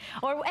 okay?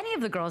 Or any of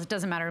the girls, it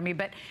doesn't matter to me,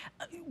 but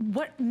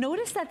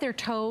notice that their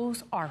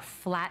toes are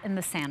flat in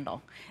the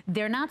sandal.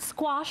 They're not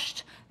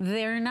squashed.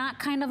 They're not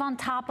kind of on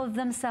top of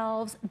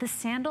themselves. The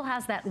sandal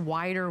has that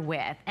wide wider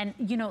width. And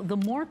you know, the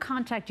more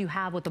contact you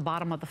have with the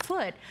bottom of the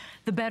foot,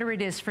 the better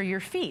it is for your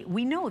feet.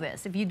 We know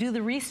this. If you do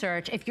the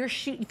research, if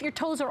your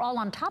toes are all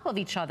on top of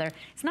each other,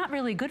 it's not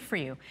really good for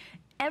you.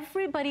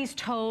 Everybody's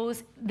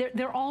toes,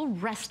 they're all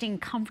resting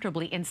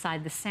comfortably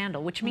inside the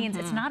sandal, which means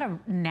it's not a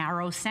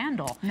narrow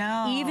sandal.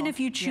 No. Even if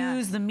you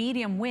choose the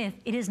medium width,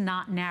 it is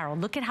not narrow.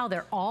 Look at how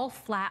they're all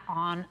flat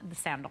on the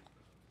sandal.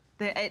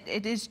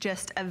 It is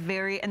just a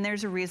very, and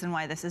there's a reason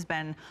why this has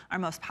been our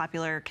most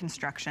popular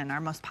construction, our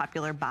most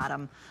popular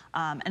bottom,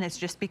 and it's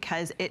just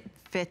because it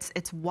fits,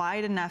 it's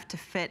wide enough to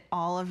fit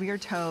all of your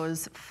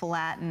toes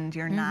flattened.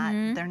 You're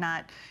not, they're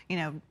not, you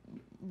know,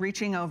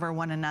 reaching over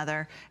one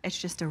another. It's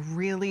just a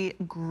really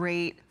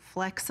great,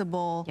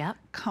 flexible,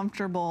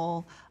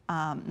 comfortable,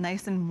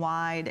 nice and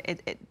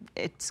wide.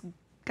 It's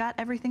got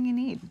everything you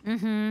need.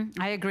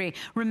 I agree.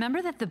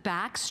 Remember that the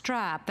back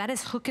strap, that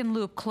is hook and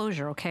loop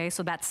closure, okay?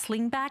 So that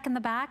sling back in the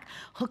back,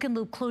 hook and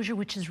loop closure,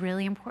 which is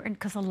really important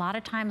because a lot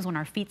of times when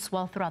our feet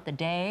swell throughout the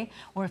day,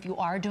 or if you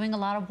are doing a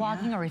lot of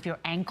walking, or if your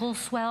ankles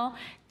swell,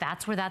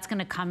 that's where that's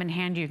gonna come in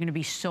handy. You're gonna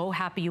be so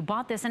happy you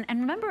bought this. And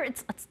remember,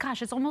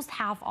 gosh, it's almost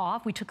half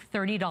off. We took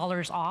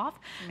 $30 off.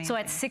 Amazing. So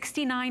at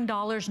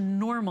 $69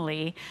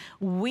 normally,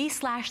 we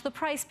slashed the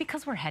price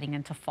because we're heading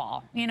into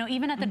fall. You know,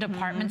 even at the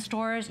department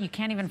stores, you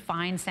can't even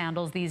find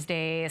sandals these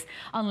days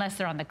unless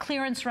they're on the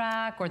clearance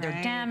rack, or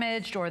they're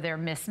damaged, or they're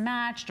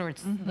mismatched, or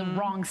it's the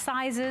wrong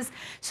sizes.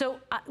 So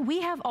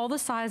we have all the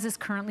sizes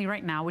currently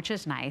right now, which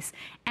is nice,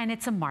 and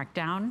it's a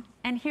markdown.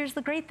 And here's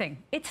the great thing,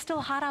 it's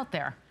still hot out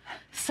there.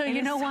 So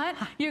you know what?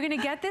 You're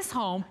gonna get this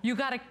home, you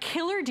got a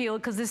killer deal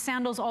because this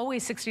sandal's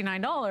always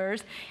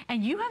 $69,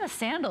 and you have a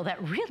sandal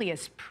that really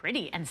is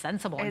pretty and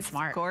sensible and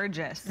smart. It's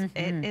gorgeous.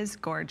 It is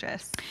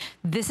gorgeous.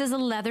 This is a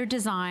leather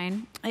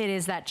design. It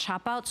is that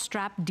chop out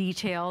strap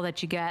detail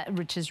that you get,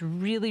 which is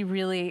really,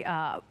 really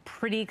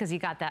pretty because you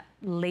got that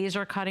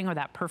laser cutting or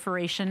that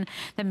perforation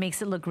that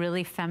makes it look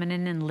really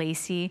feminine and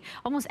lacy.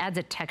 Almost adds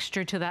a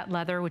texture to that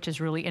leather, which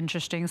is really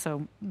interesting.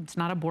 So it's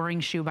not a boring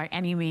shoe by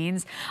any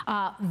means.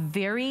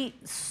 Very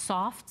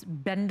soft,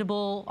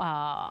 bendable,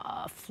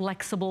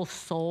 flexible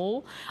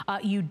sole.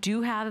 You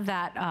do have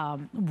that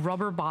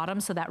rubber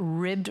bottom, so that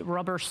ribbed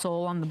rubber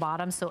sole on the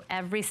bottom. So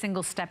every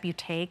single step you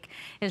take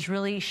is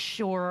really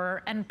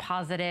sure and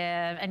positive,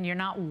 and you're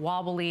not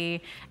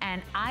wobbly.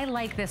 And I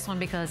like this one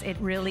because it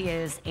really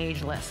is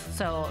ageless.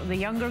 So the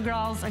younger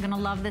girls are gonna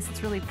love this.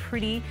 It's really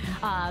pretty.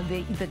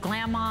 The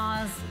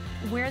glamours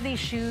wear these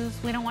shoes.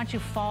 We don't want you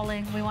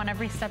falling. We want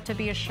every step to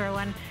be a sure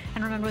one.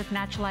 And remember, with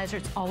Naturalizer,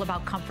 it's all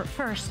about comfort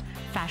first,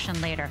 fashion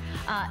later.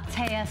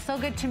 Taya, so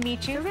good to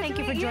meet you. Thank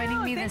you for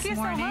joining me this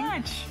morning.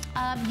 Thank you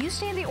so much. You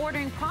stay in the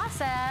ordering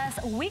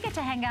process. We get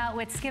to hang out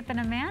with Skip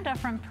and Amanda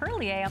from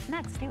Perlier up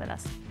next. Stay with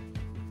us.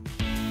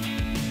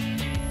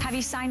 Have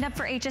you signed up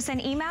for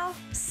HSN email?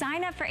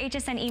 Sign up for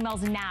HSN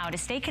emails now to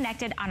stay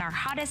connected on our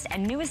hottest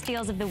and newest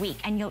deals of the week,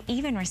 and you'll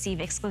even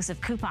receive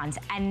exclusive coupons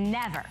and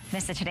never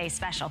miss a today's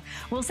special.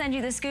 We'll send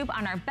you the scoop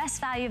on our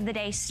best value of the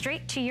day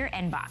straight to your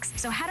inbox.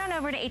 So head on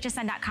over to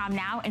hsn.com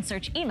now and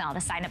search email to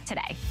sign up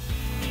today.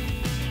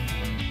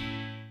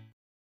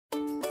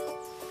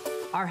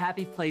 Our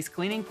Happy Place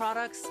cleaning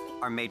products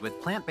are made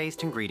with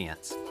plant-based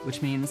ingredients,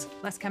 which means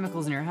less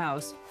chemicals in your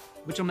house,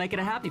 which will make it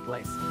a happy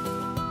place.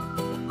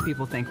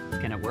 People think,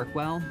 can it work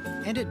well?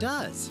 and it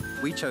does.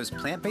 We chose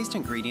plant-based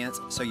ingredients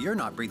so you're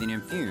not breathing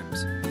in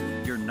fumes.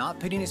 You're not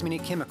putting as many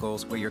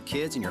chemicals where your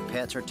kids and your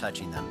pets are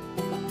touching them.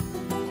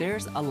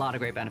 There's a lot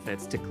of great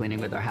benefits to cleaning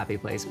with our Happy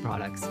Place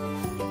products.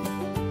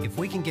 If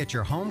we can get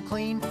your home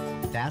clean,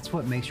 that's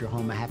what makes your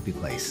home a happy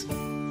place.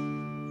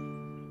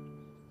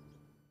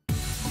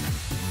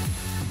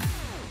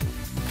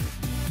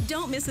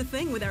 Don't miss a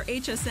thing with our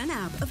HSN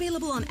app,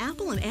 available on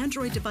Apple and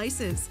Android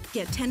devices.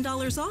 Get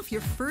 $10 off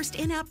your first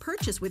in-app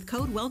purchase with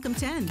code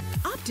WELCOME10.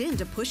 Opt in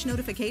to push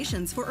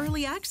notifications for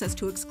early access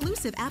to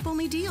exclusive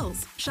app-only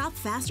deals. Shop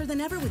faster than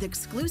ever with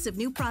exclusive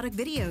new product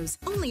videos,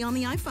 only on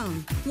the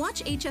iPhone.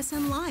 Watch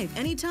HSN Live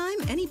anytime,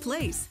 any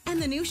place. And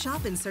the new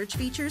shop and search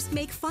features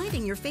make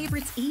finding your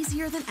favorites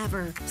easier than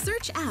ever.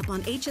 Search app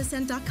on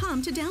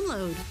hsn.com to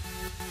download.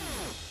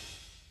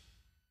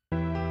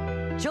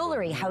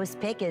 Jewelry House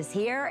Pick is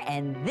here,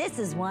 and this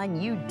is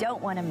one you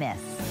don't want to miss.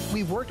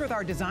 We've worked with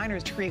our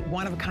designers to create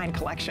one-of-a-kind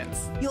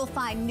collections. You'll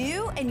find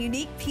new and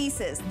unique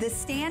pieces, the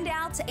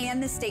standouts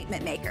and the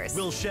statement makers.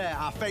 We'll share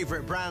our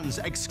favorite brands,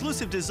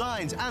 exclusive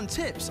designs, and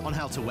tips on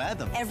how to wear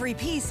them. Every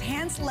piece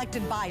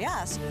hand-selected by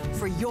us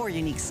for your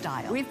unique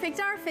style. We've picked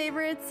our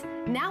favorites.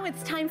 Now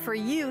it's time for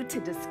you to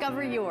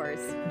discover yours.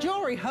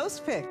 Jewelry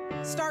Host Pick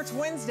starts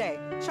Wednesday.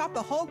 Shop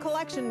the whole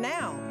collection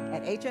now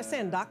at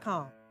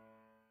hsn.com.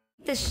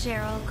 The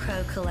Sheryl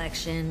Crow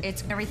collection.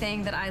 It's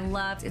everything that I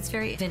loved. It's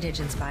very vintage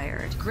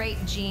inspired. Great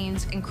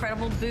jeans,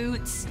 incredible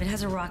boots. It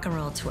has a rock and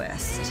roll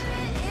twist.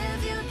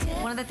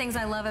 One of the things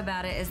I love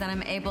about it is that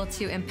I'm able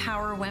to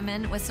empower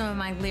women with some of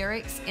my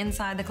lyrics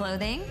inside the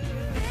clothing.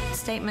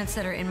 statements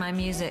that are in my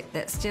music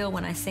that still,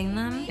 when I sing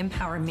them,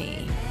 empower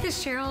me. The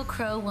Sheryl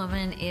Crow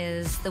woman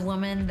is the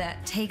woman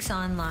that takes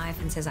on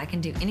life and says, I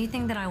can do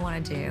anything that I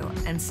want to do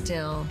and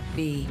still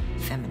be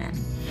feminine.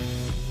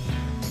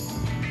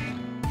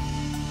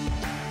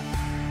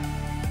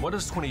 What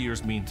does 20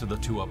 years mean to the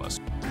two of us?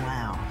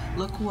 Wow,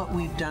 look what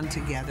we've done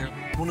together.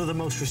 One of the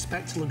most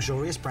respected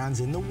luxurious brands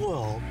in the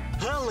world,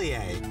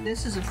 Hurlier.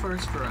 This is a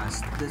first for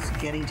us, this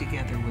getting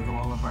together with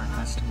all of our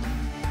customers.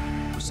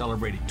 We're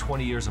celebrating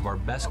 20 years of our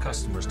best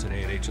customers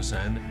today at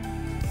HSN.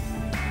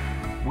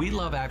 We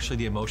love actually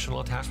the emotional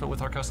attachment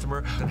with our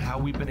customer and how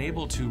we've been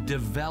able to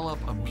develop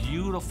a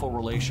beautiful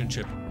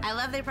relationship. I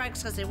love their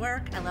products because they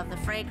work. I love the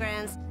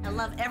fragrance. I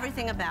love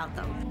everything about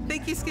them.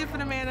 Thank you, Skip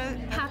and Amanda.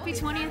 Happy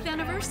 20th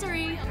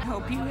anniversary.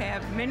 Hope you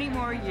have many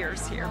more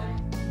years here.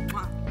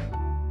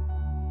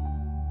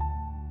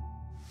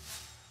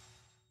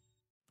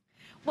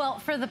 Well,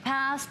 for the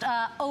past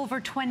over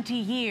 20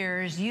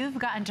 years, you've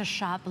gotten to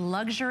shop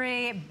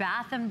luxury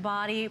bath and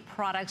body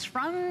products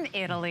from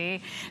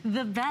Italy,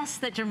 the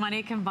best that your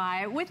money can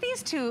buy, with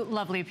these two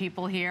lovely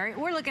people here.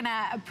 We're looking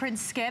at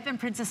Prince Skip and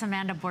Princess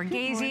Amanda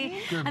Borghese.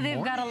 And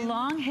they've got a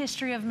long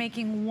history of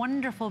making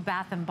wonderful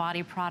bath and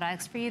body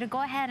products for you to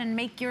go ahead and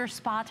make your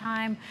spa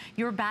time,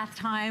 your bath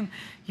time,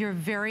 your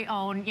very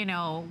own, you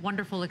know,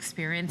 wonderful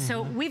experience.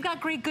 So we've got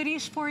great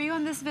goodies for you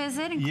on this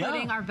visit,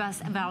 including our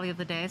best value of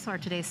the day. So our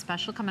today's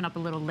special coming up a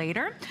little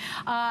later.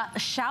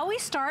 Shall we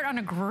start on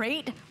a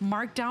great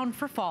markdown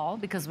for fall,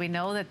 because we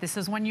know that this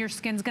is when your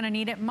skin's gonna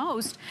need it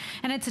most.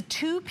 And it's a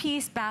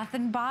two-piece bath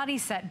and body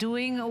set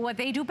doing what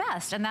they do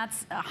best, and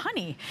that's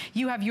honey.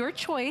 You have your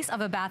choice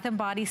of a bath and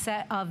body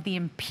set of the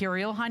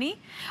Imperial honey,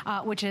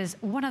 which is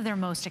one of their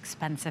most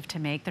expensive to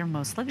make. They're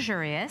most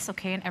luxurious,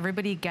 okay? And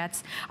everybody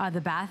gets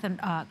the bath and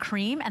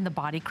cream and the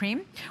body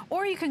cream.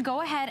 Or you can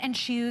go ahead and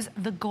choose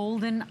the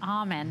golden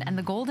almond. And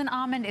the golden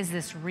almond is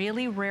this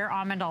really rare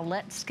almond. I'll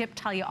let Skip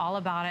tell you all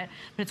about it,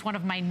 but it's one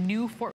of my new